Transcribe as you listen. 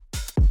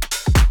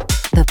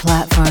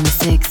Platform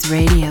 6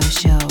 radio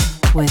show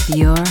with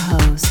your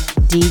host,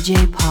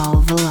 DJ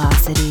Paul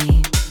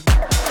Velocity.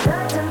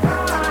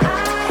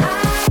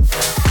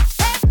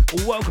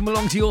 Welcome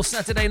along to your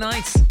Saturday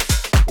night.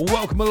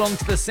 Welcome along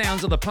to the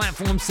sounds of the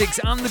Platform 6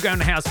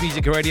 Underground House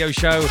Music Radio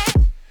show.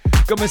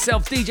 Got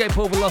myself, DJ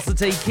Paul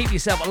Velocity. Keep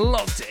yourself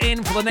locked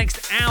in for the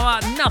next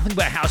hour. Nothing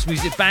but house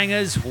music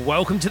bangers.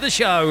 Welcome to the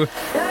show.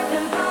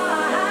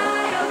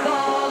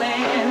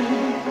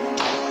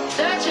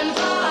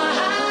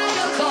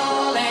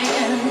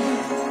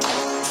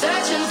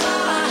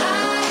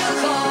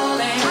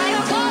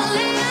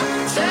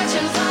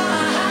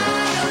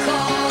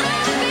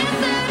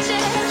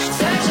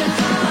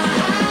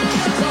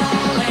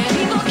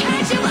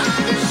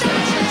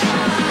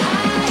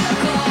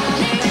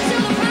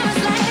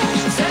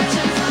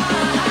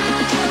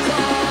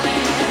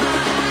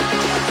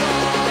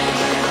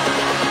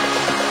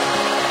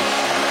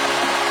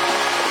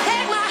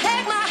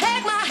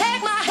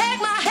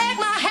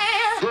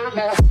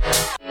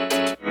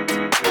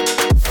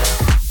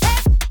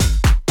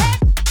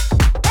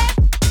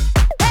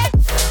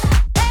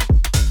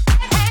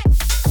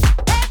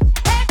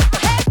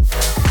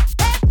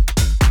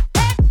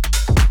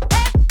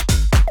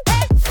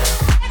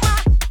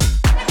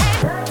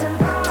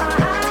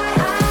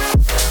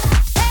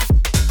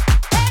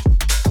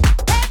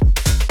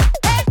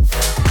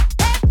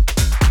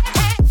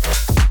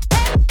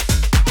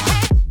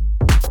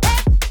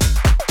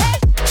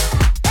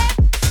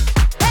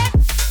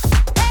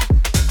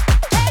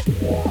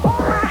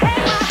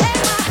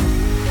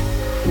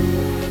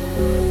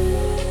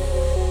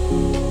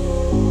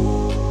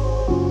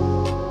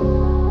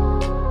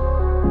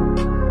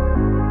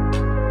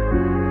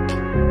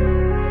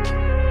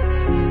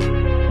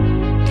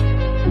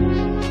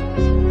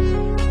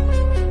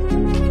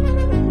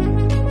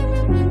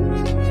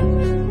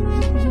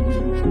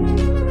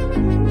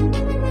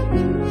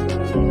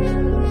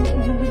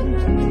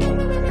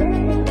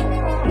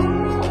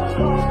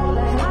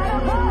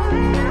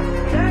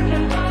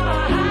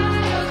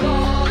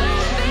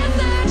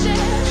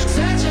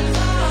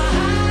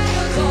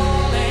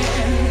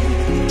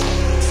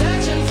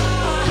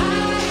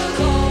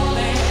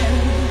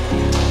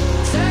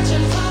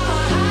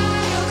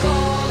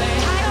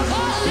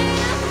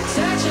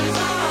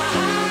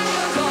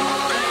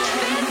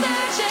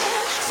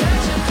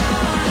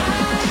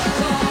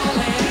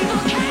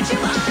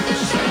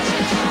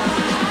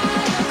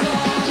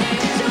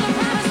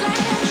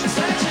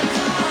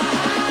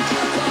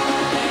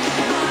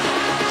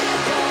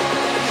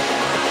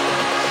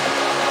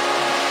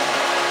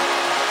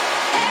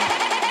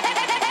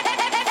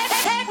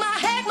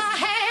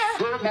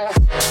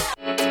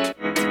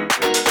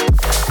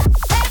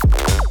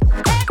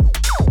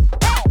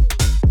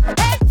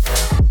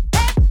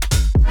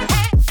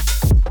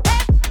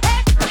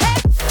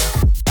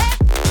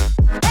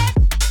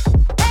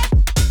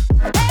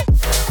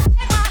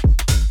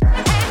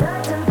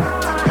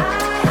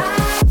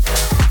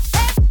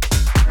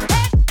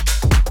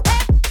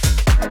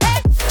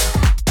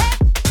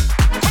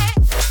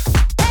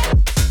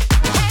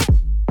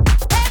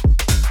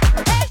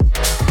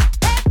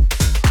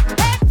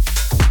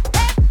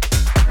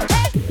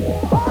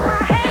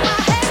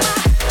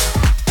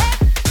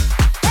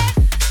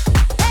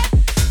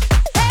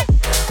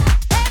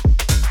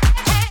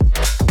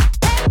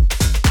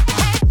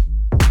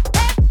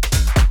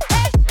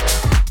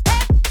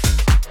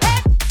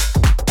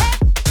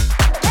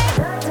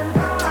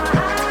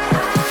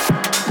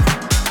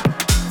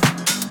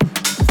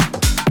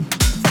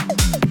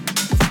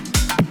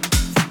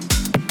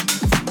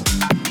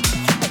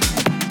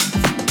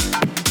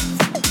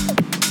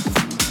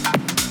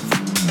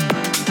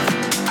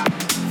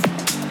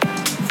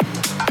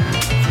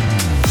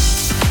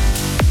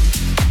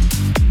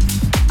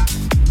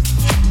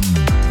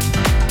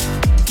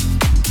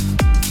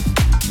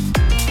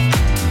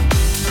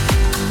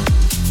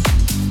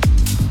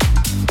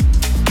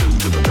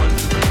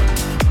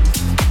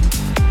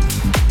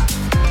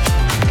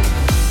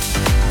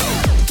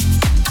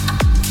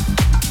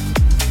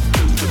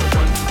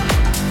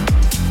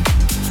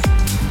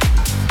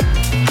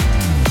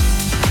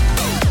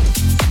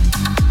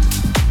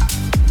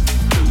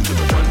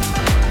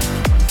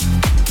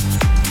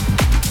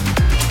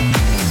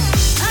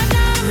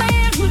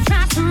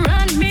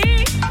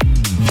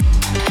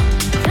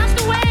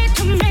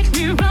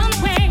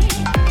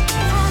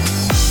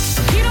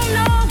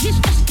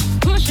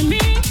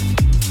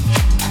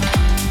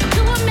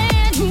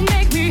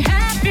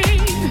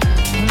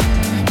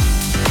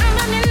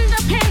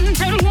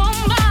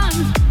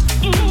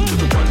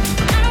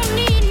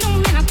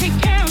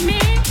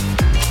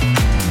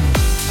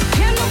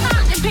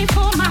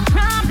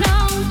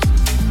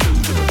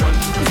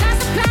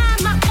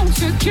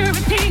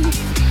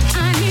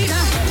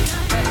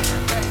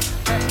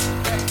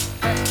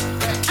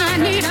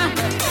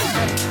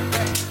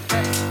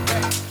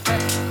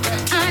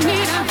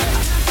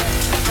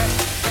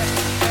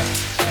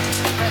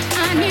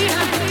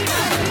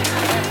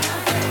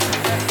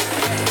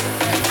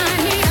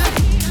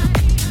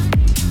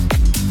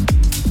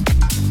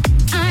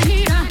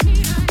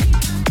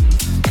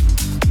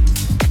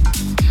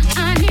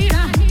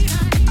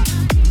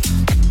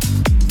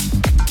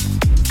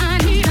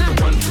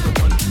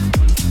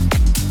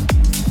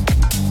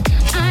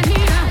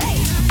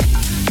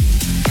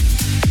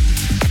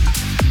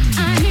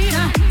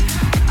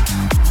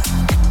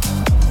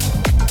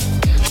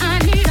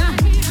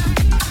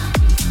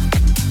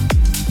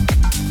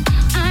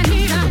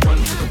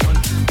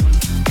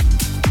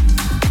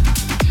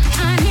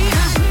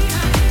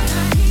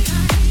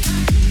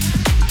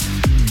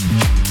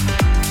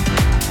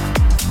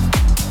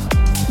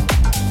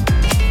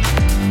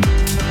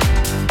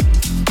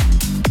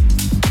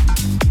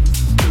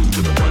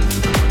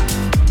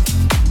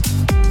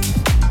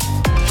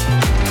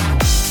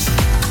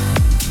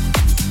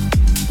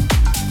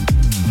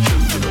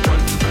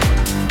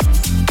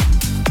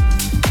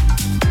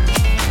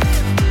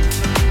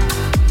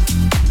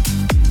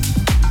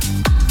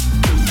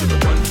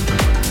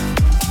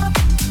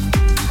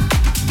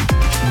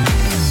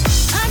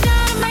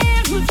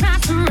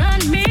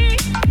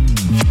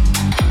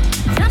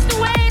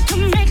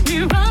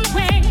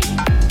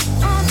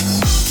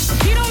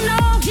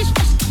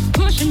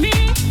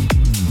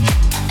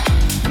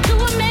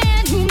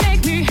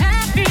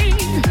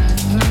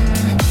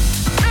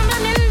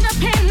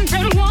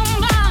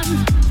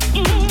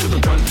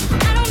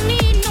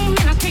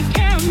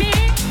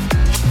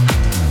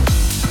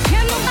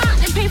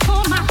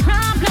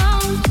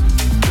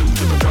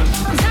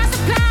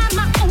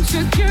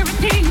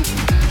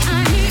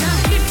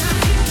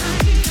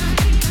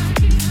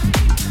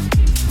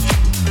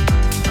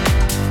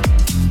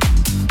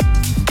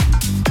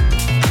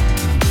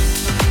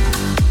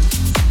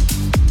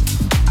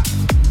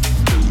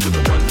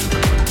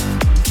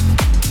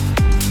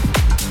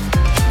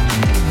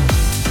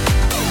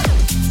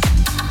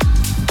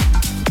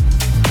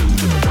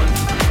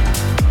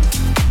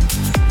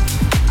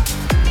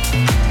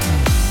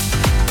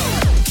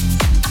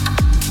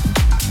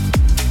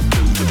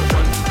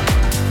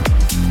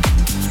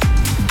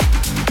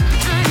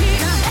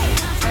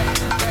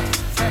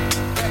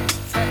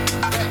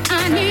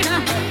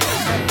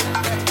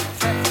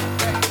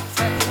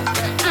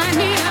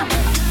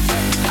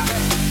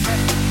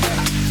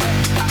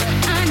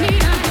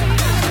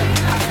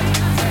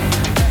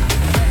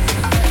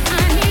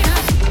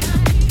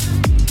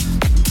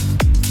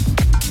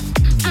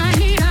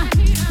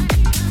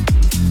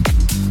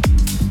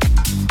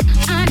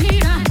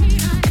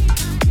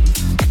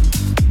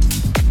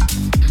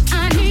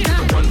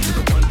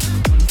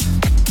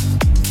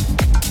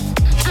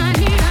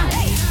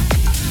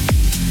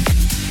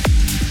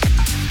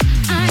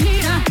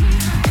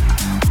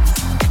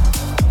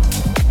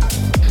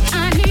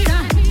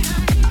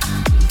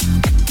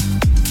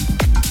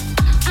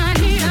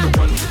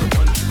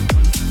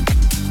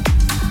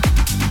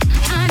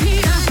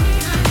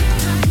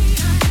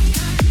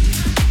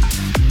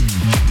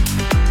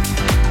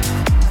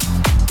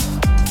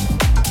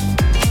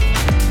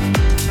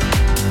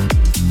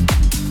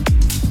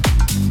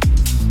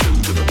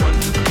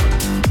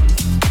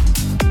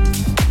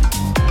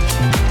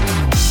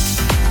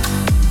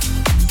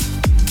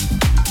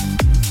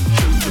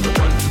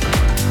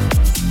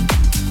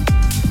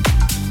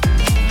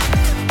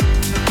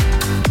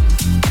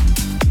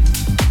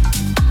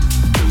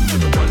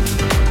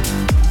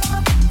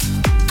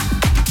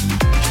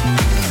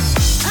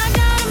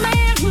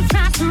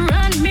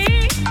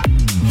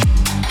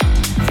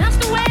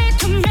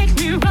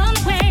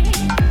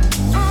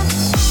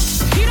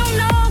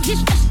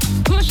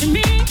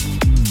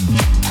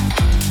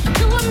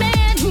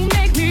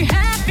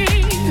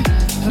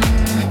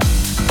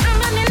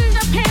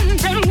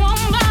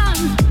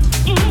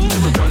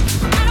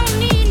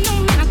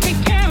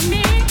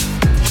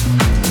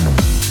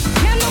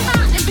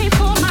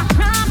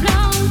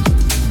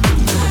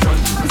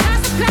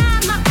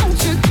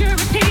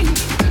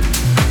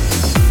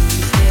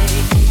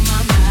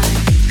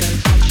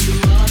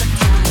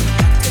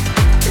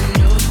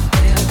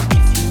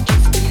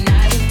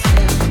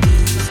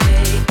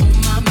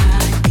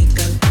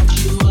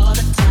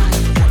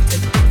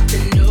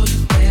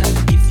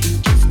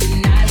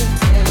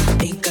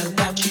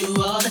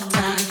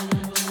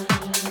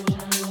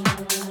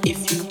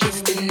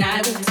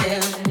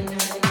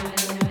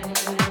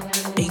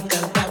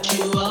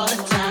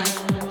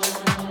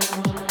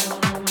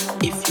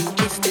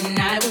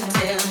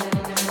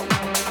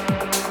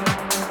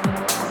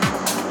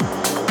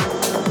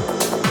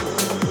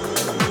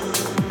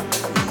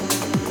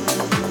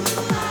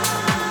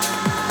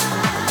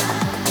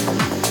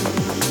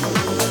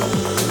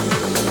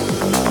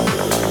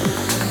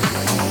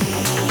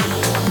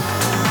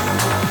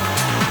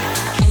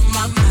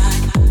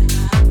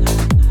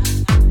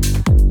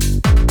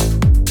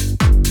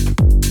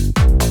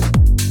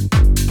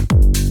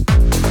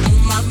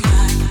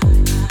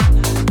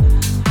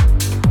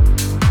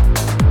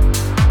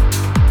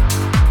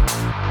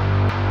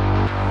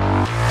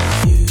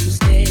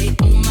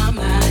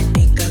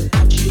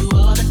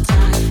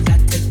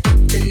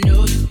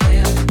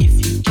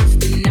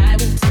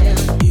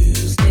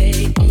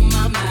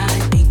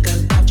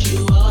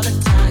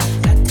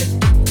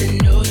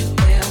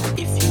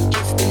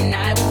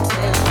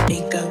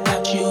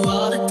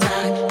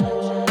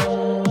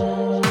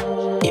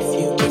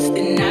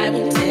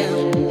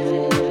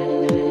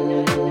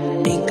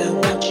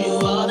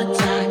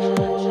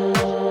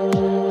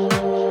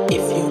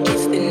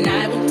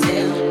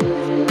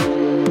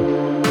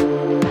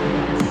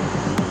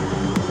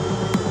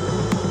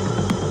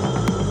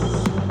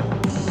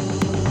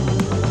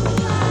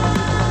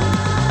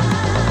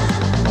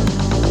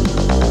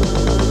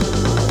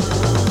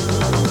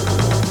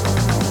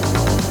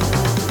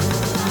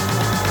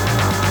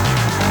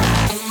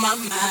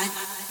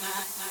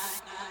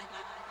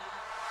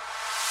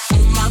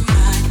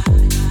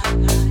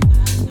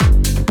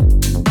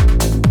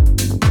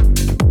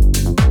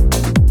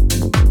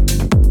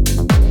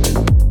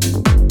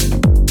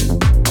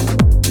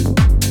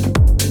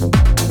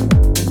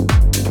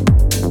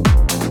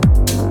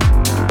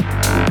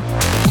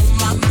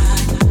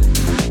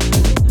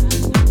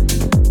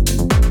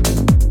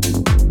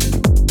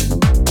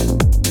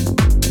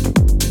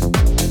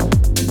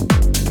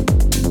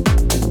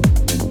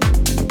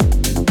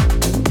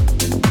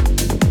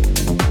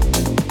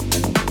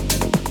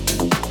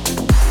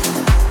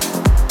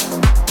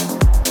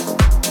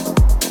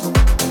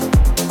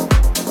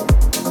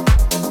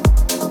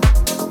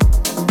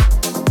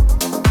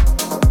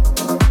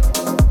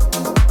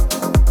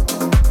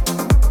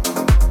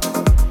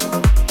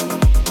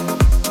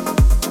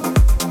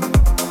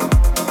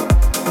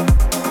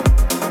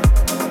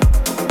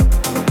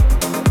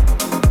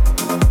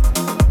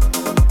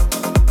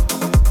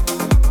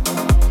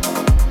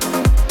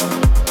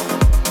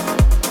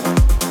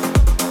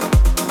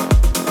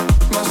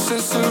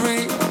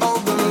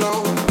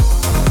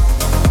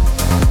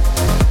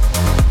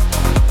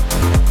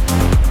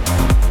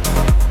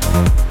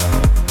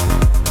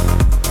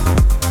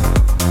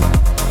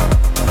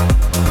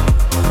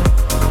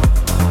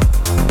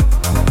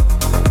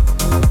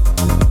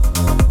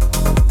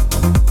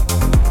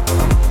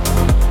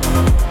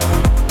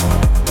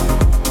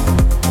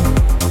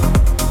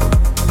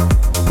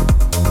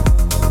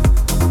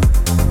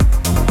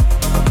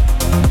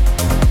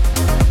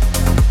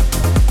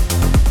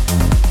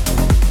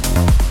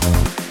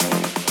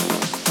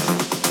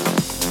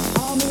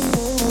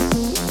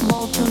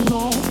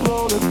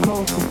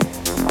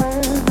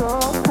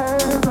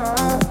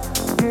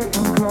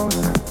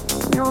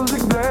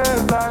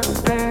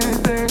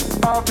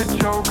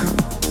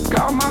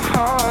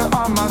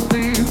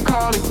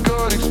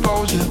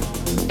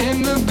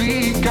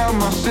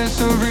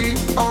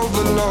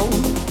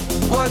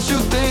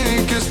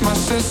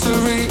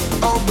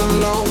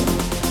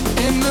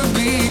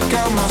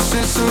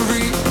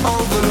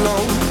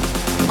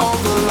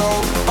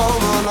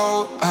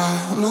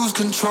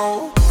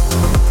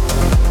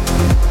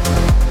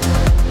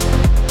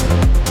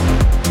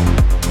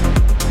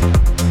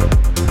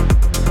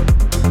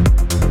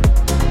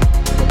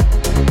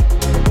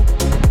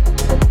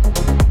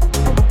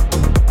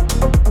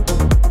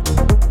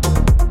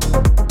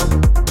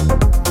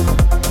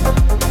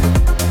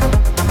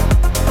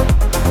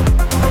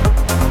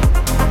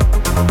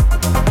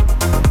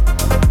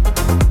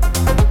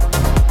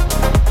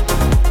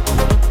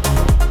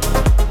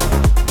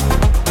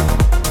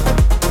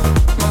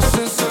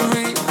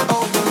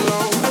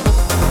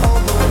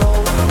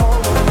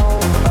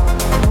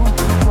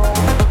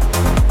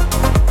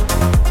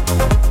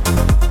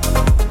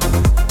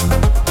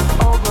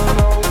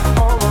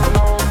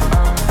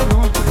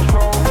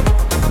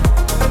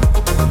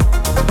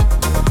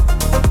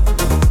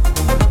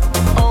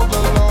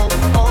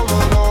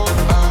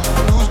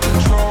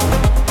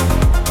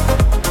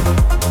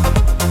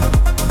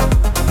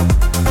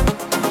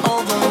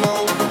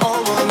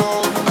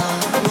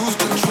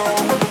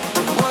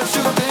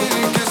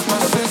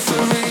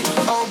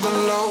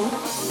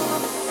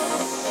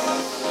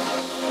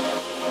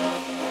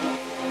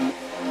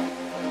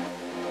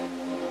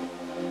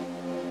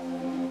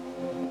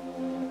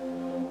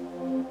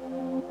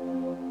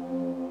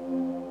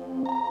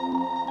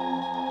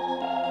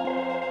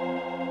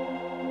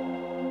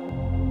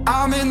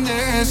 I'm in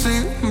this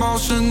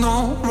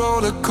emotional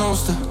roller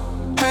coaster.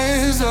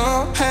 Hands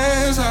up,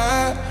 hands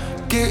high,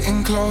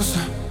 getting closer.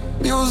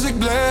 Music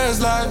blares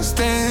like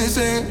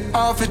dancing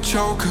off a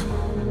choker.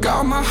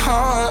 Got my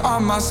heart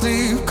on my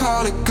sleeve,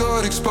 call it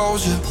good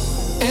exposure.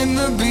 In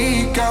the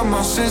beat, got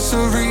my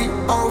sensory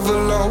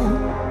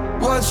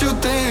overload. What you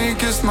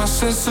think is my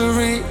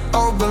sensory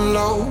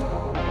overload?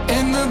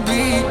 In the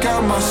beat,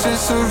 got my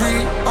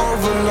sensory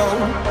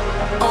overload.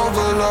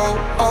 Overload,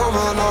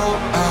 overload,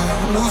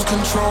 I lose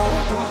control.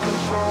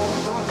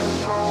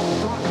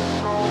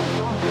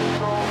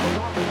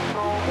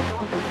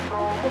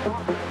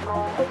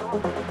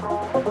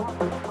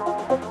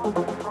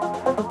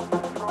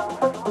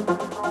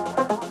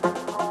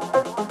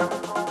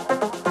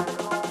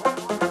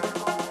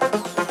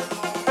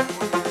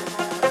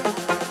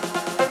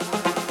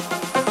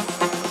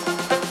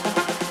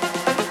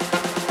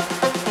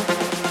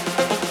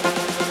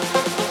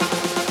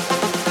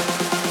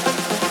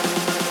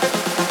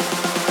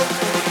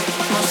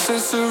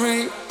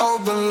 Sensory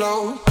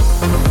overload.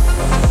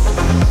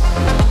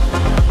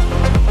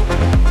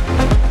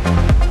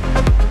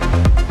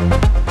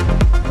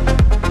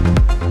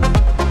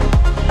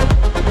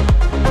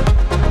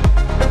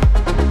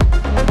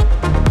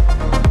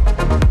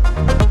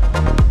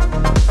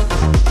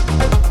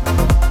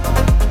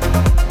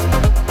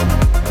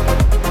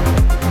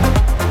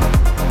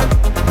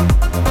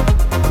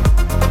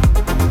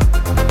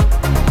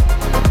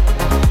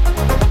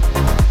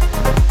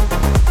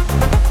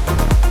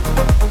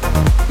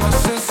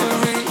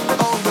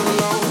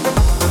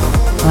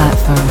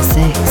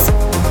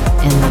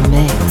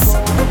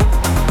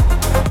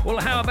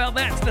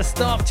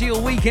 To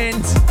your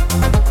weekend.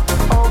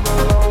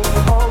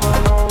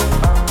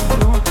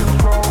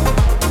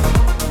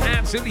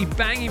 Absolutely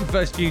banging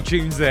first few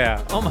tunes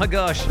there. Oh my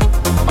gosh.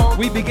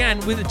 We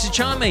began with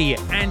Tchami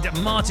and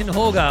Martin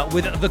Horga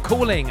with The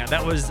Calling.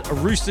 That was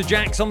Rooster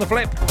Jacks on the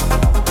flip.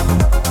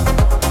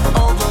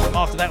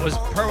 After that was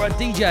Pro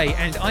DJ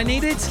and I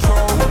Need It.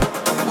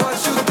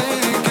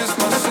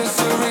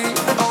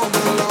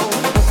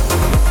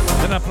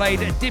 Then I played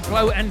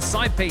Diplo and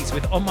Side Piece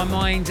with On My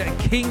Mind,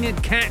 King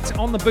Cat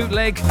on the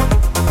bootleg.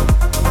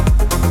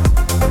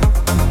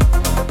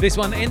 This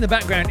one in the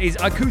background is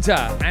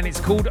Akuta and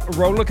it's called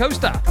Roller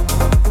Coaster.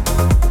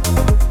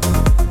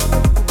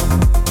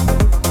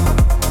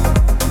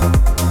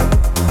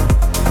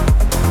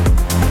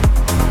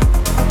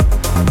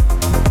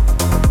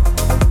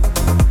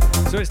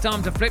 So it's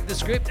time to flip the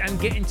script and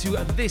get into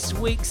this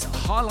week's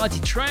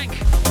highlighted track.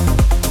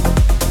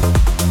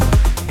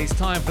 It's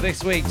time for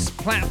this week's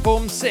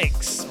Platform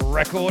 6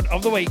 Record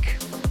of the Week.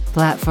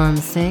 Platform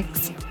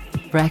 6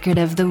 Record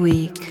of the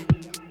Week.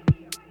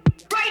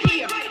 Right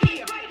here.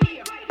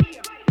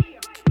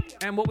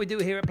 And what we do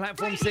here at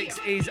Platform 6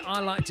 is I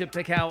like to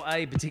pick out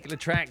a particular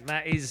track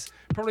that is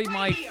probably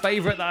my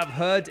favourite that I've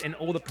heard in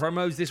all the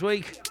promos this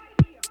week.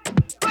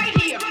 Right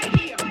here.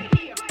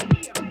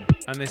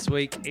 And this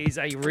week is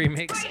a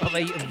remix of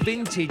a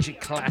vintage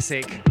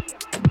classic.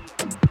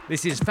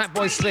 This is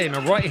Fatboy Slim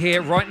right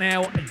here, right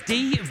now.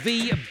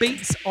 DV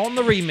Beats on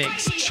the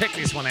remix. Check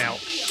this one out.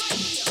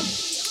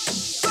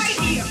 Right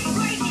here,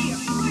 right here,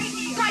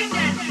 right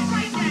that,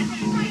 right that,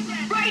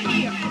 right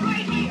here,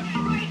 right here,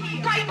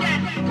 right that,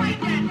 right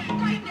that,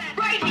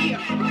 right here,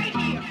 right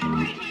here,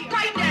 right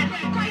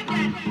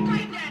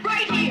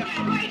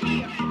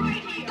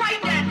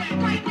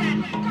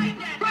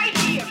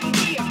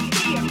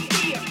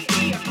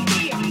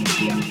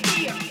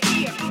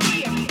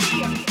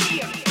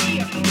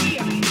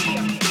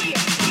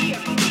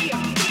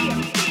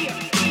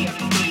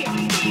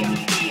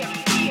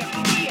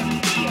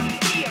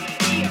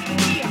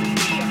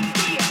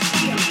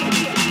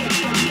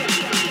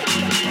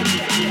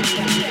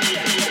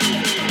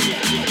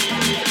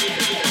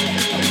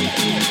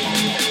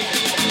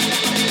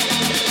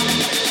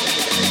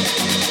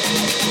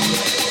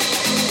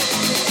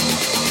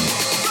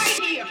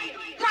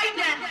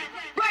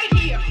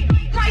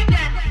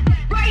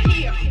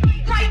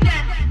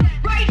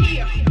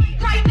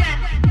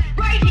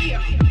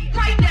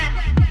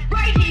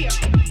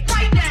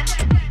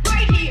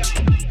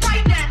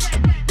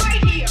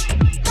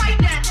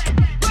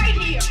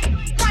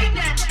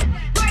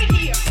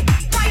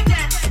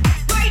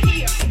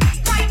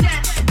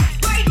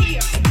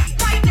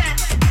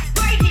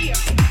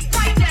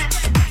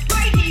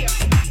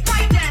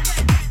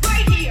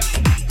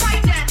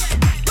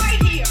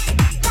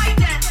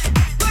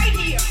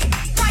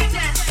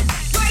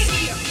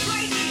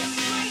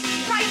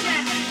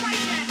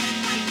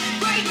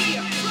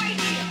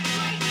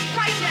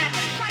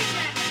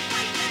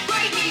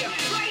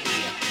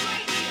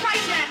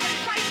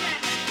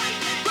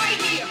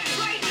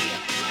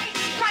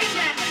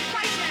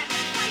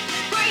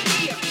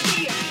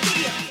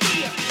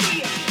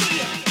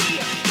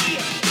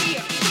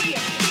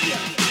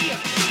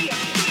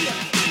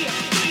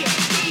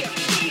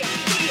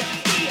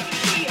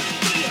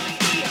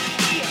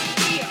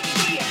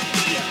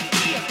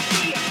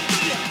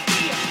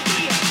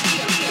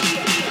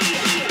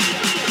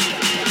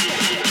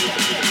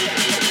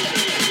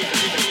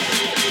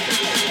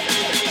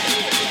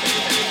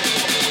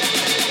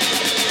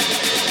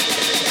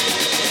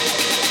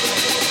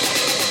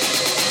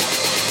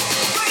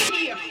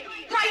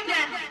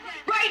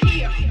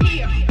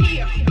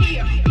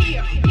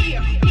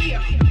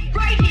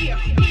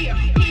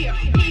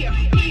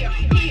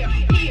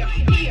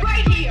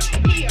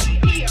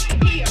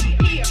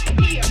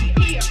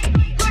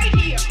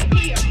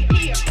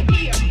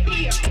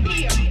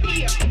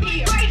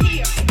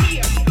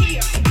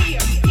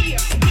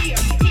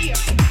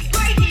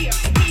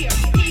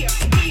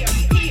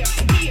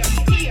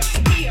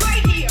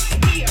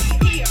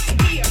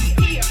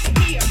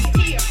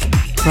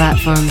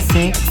Platform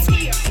 6,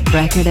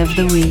 Record of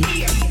the Week.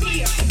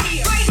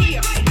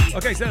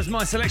 Okay, so that's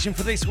my selection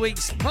for this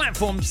week's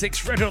Platform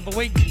 6 Record of the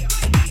Week.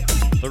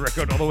 The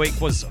record of the week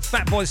was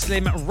Fatboy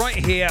Slim,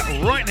 Right Here,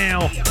 Right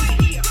Now,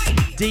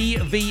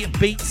 DV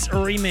Beats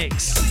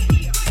Remix.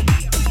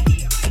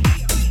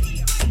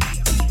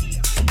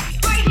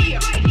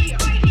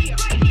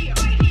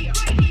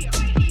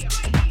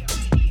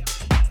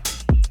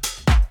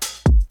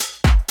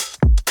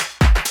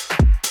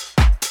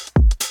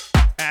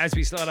 As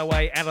we slide our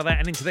way out of that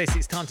and into this,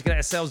 it's time to get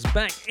ourselves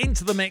back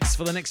into the mix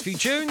for the next few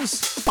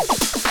tunes.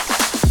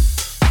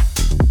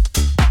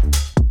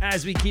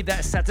 As we keep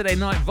that Saturday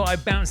night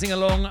vibe bouncing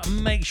along,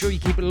 make sure you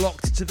keep it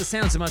locked to the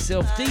sounds of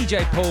myself,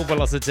 DJ Paul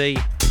Velocity,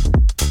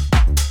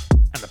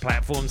 and the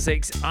Platform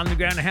 6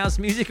 Underground House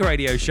Music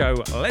Radio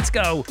Show. Let's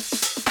go!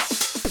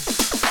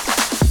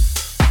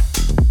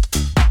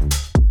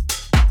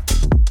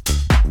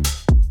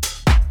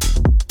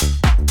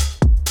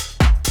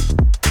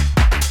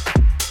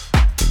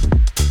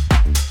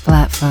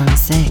 Platform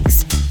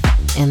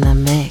 6 in the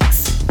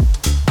mix.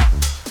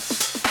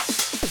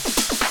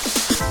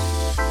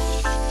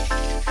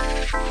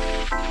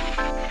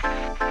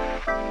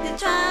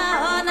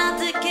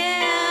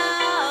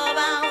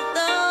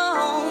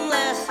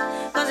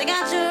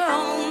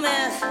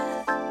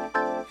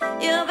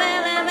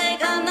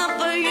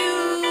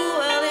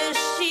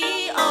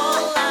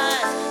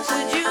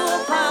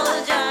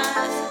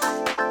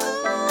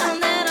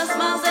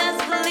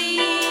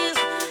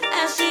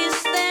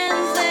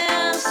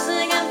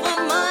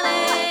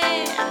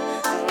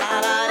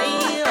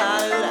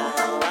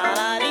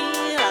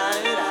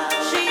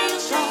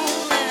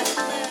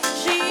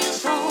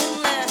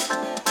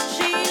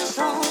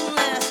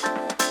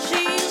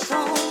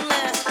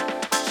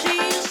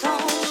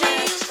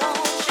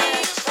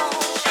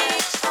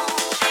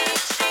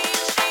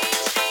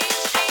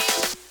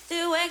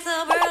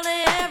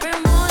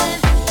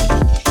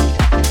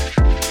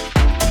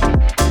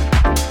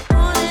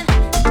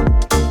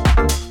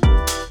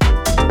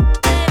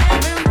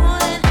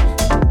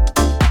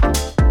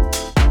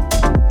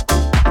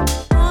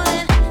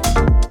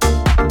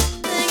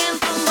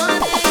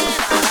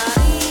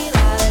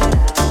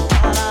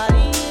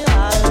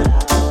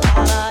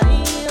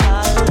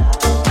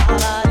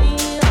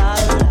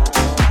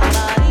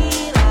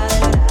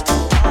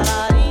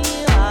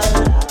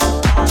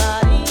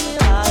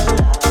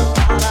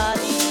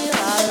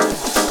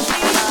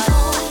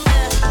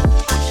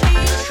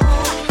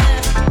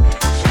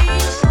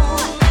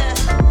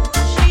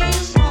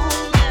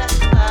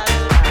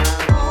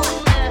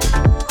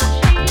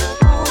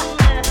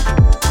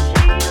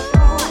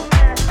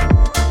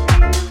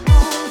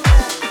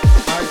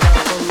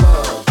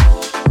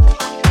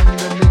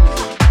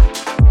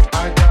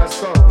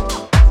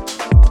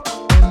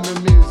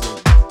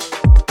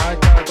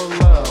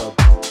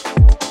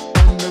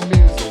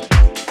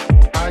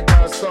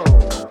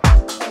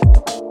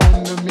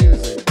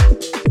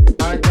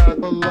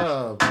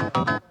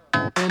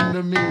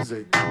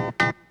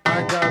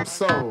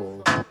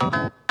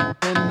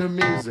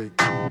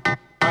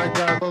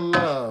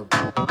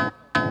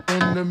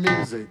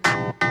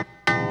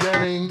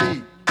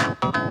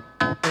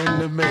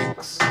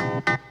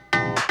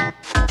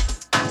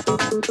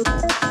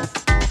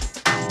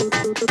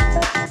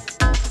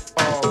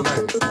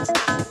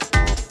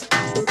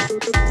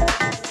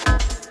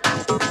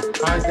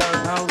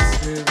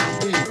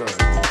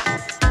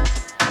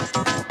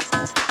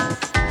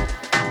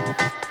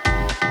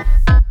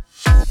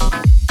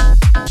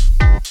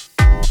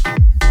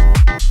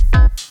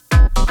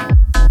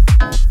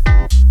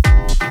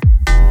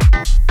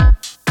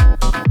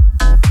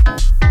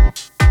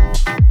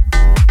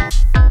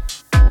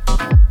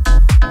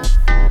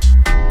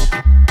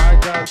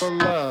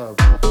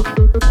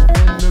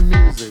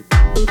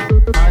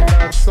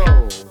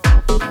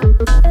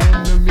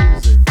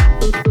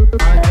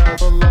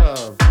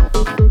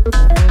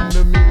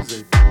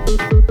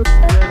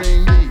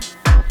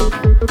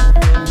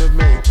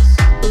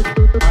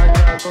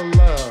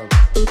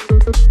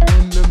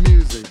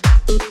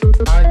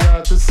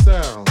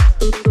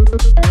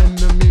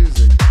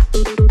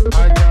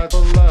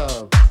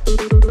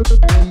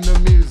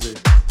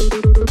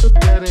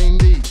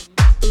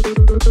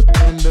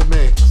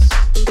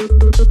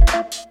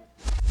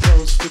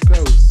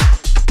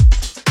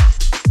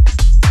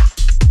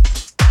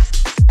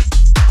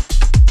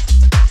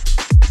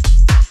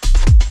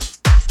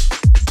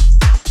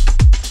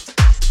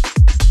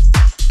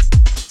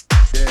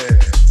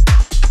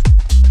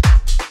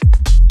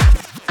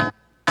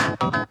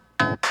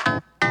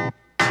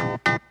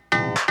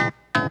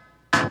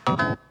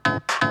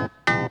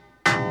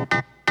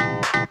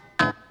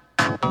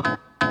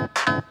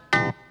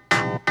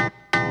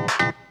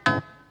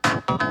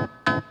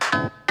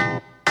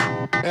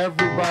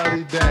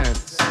 Everybody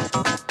dance.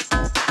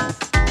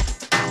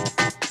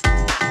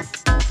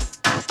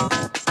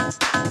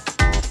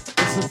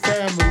 It's a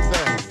family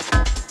thing.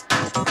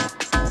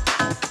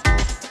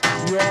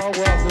 You're all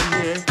welcome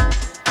here.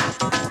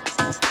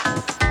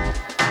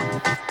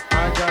 I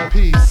got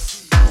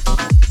peace.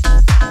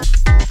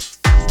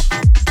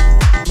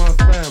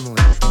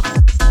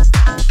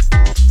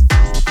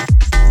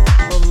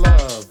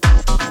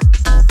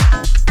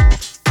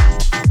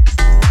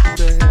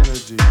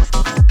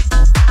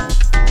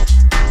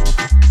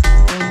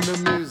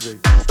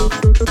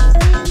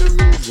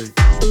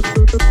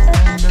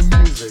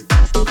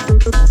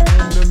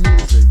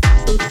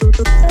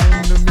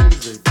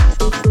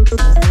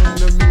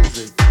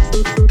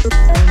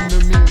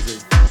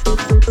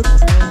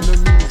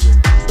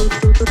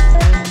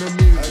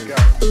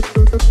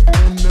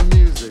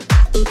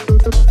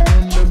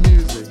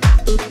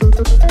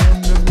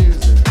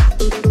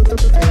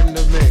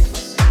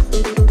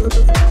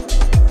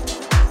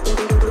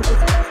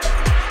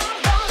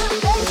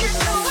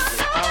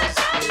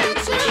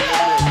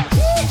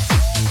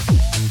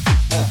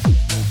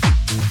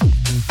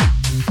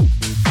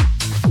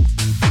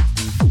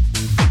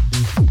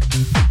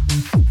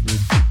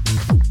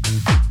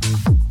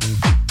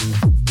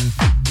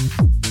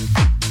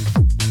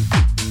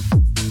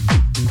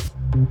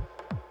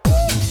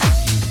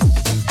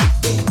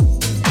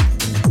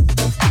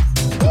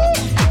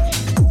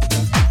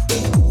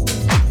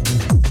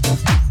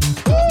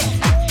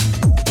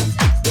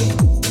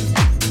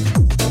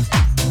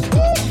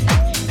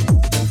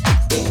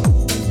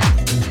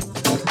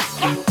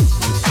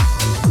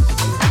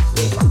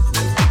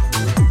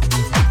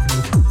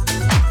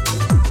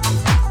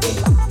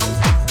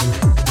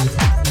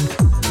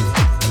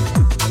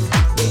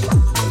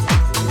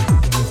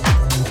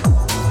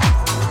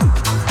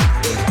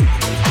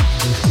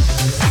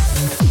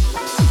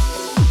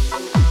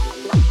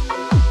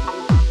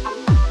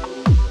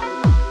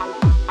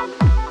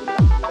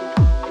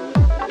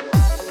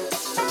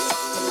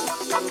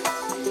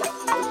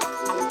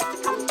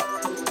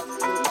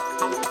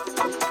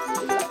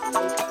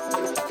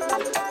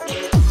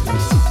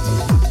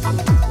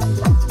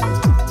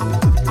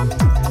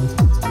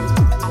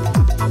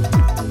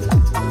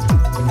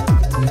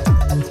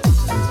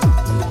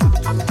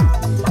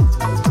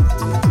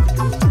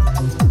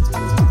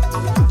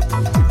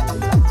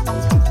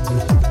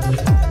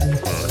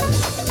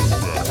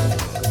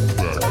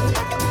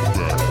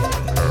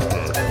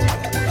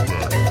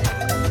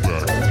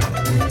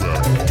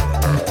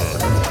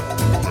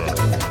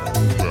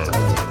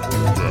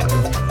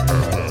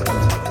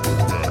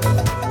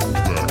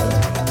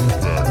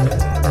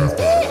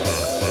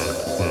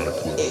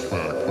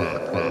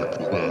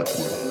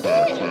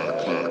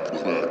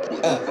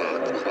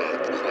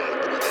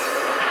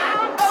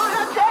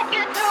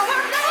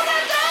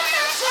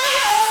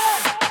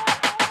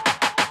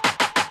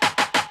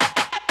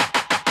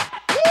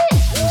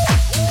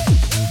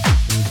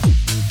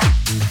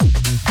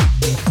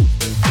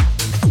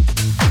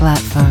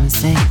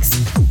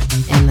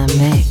 in the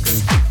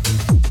mix.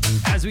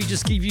 As we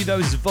just give you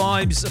those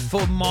vibes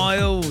for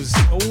miles.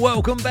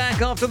 Welcome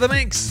back after the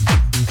mix.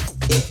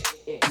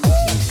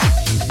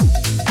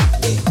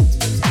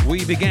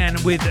 We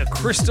began with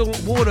Crystal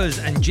Waters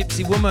and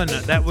Gypsy Woman.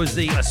 That was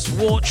the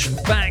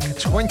Swatchback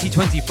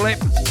 2020 flip.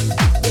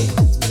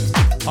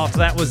 After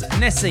that was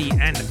Nessie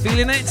and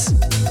Feeling It.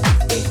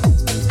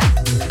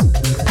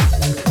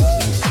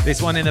 This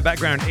one in the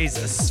background is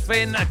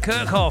Sven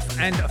Kirchhoff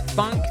and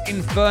Funk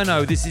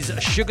Inferno. This is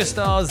Sugar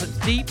Star's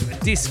Deep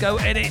Disco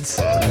Edit.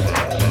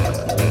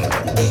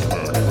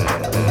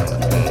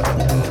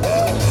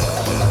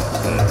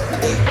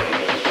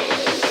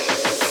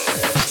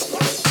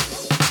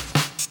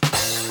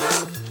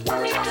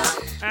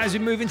 As we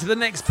move into the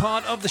next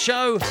part of the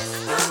show,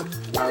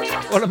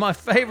 one of my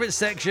favourite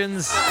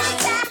sections.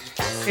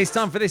 It's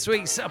time for this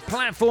week's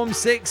Platform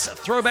 6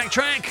 throwback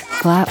track.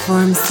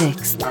 Platform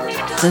 6,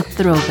 the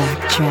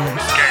throwback track.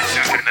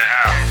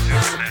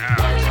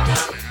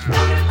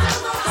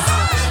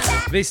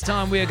 This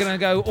time we are going to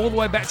go all the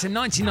way back to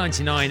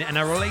 1999 and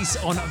a release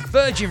on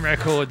Virgin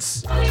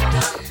Records.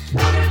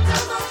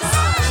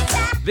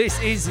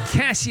 This is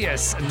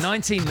Cassius,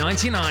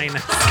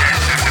 1999.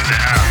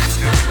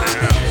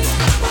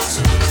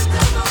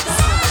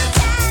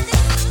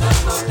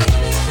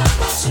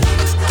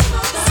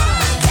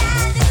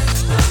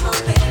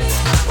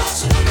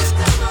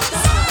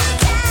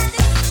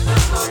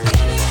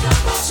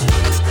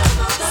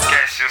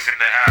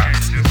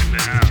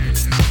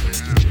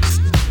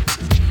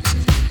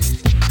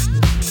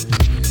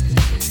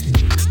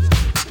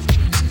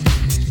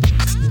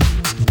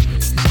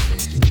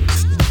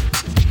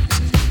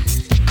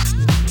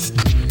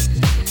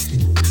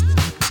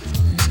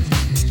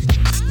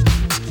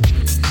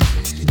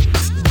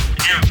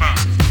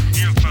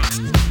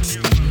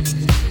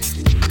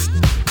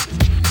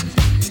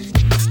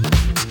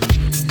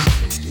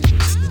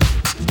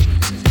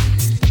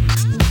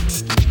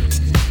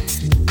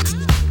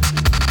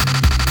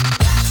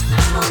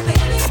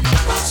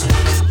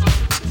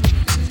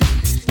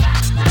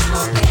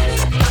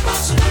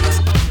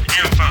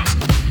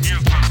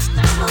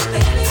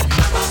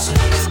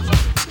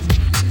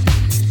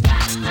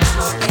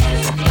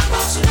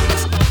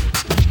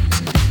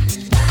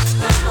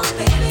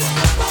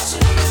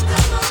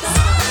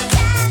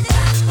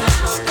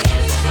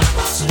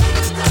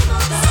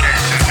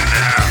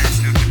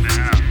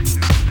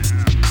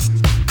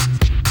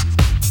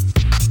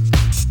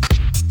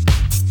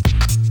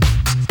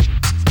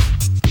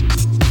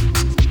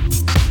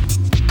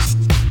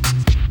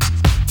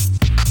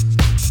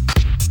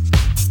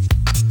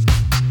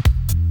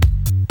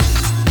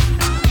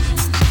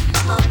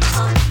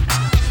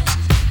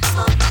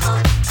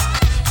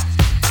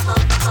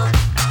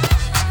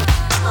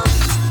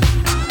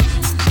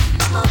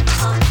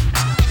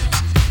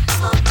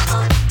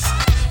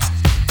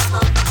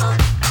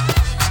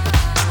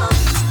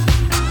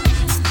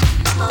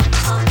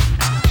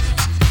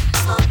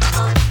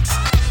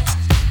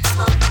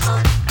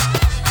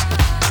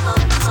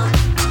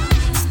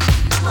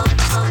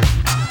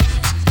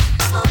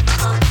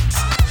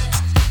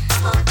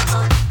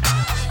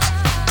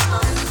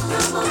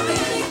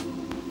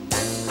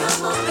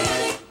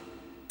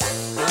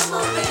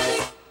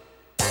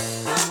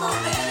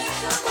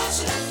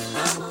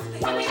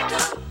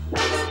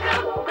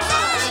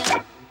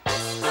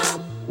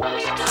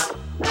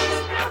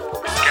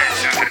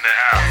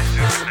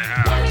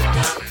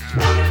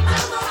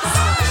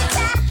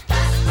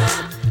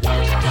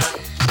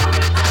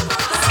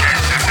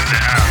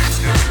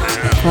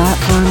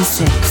 Platform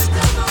 6,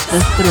 the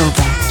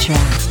throwback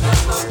track.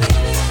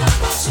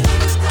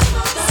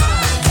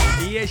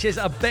 Yes,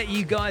 I bet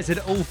you guys had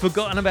all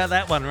forgotten about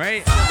that one,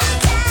 right?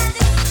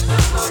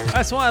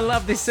 That's why I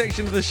love this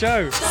section of the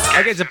show.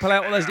 I get to pull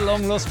out all those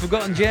long lost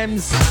forgotten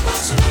gems.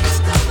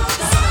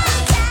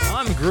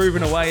 I'm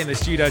grooving away in the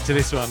studio to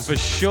this one, for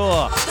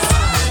sure.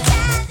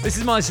 This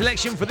is my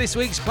selection for this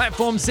week's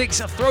Platform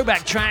 6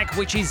 throwback track,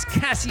 which is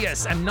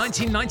Cassius and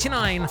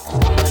 1999.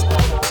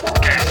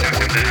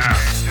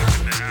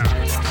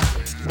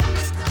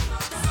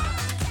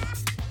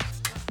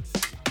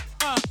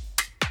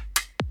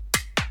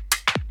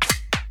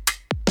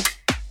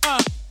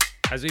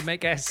 As we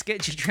make a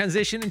sketchy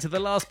transition into the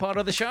last part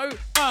of the show.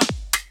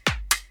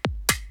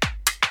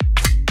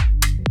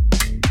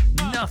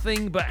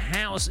 Nothing but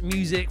house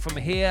music from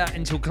here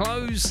until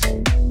close.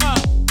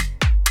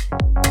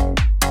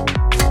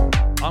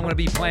 I'm going to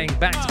be playing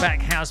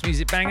back-to-back house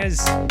music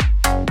bangers.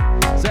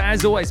 So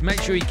as always,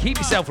 make sure you keep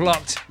yourself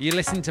locked. You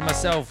listen to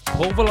myself,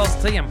 Paul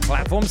Velocity, and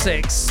Platform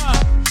 6.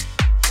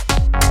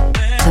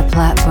 The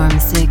Platform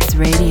 6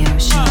 radio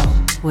show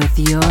with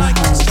your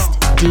host,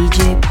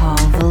 DJ Paul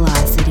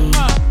Velocity.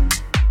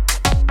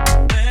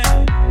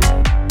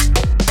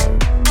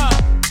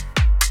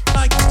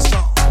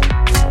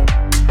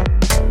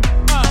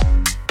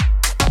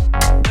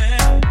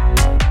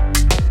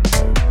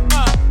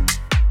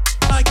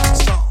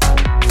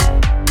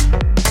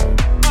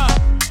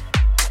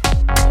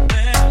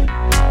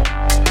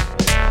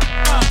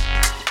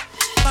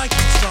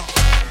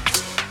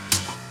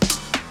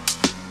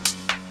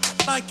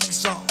 Nike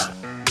song.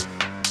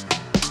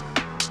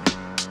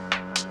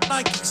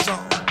 Nike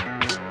song.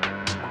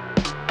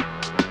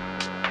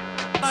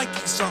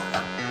 Nike song.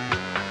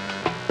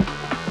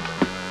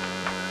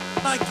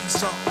 Nike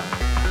song.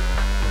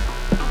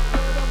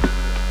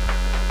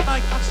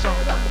 Nike song.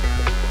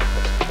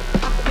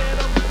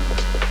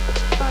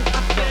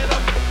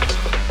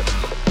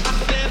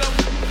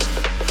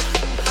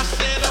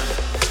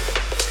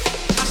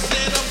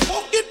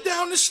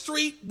 Down the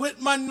street with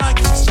my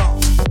Nike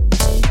song.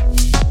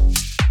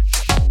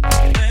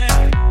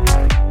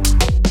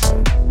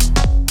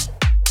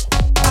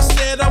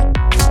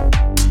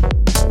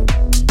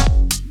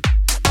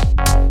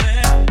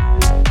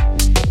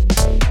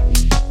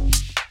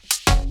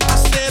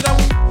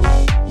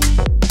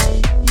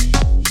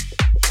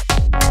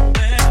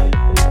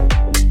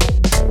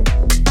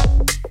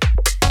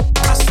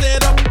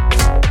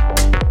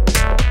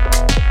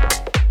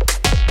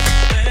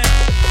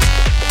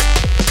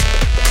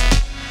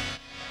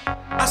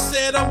 I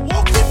said I'm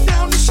walking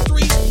down the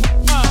street.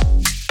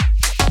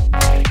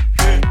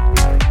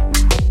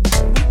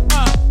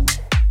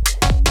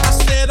 I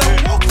said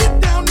I'm walking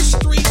down the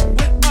street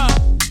with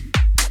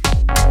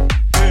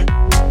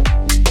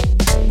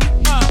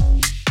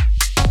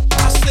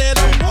I said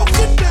I'm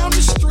walking down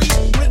the street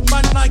with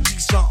my Nike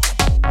song.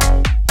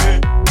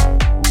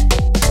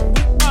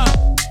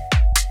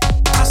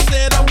 I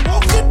said I'm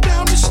walking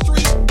down the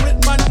street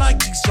with my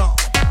Nike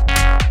song.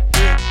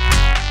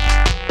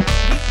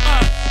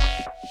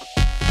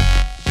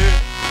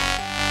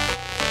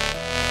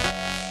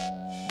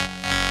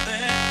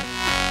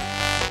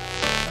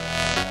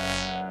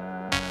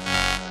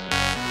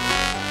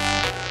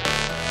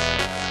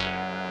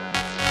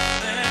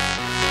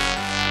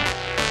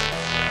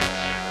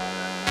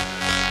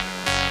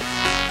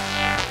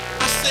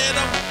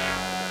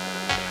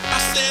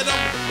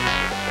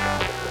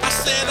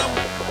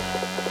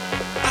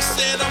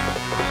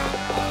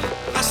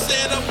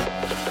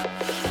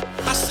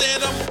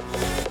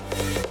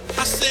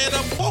 I said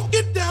I'm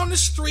walking down the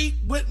street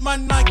with my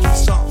Nike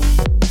song.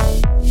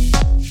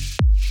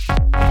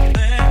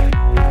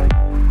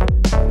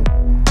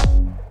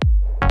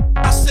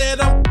 I said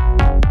I'm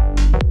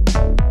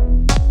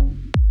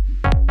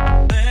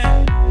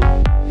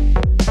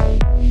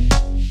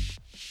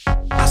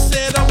I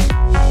said I'm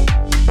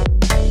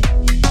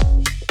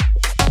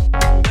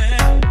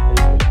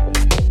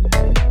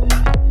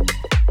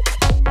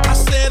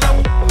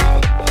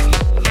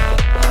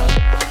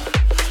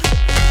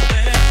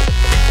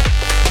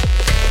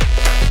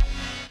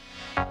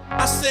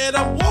I said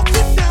I'm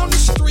walking down the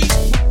street.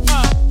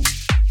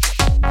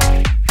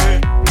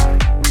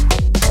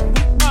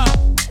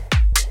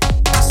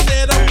 I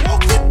said I'm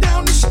walking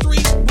down the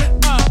street with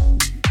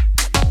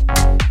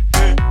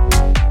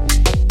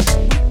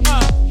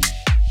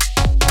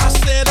I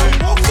said I'm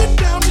walking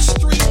down the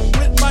street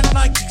with my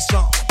Nike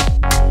song.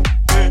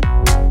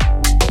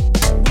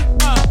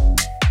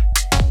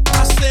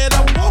 I said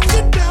I'm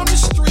walking down the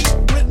street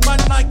with my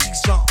Nike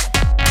song.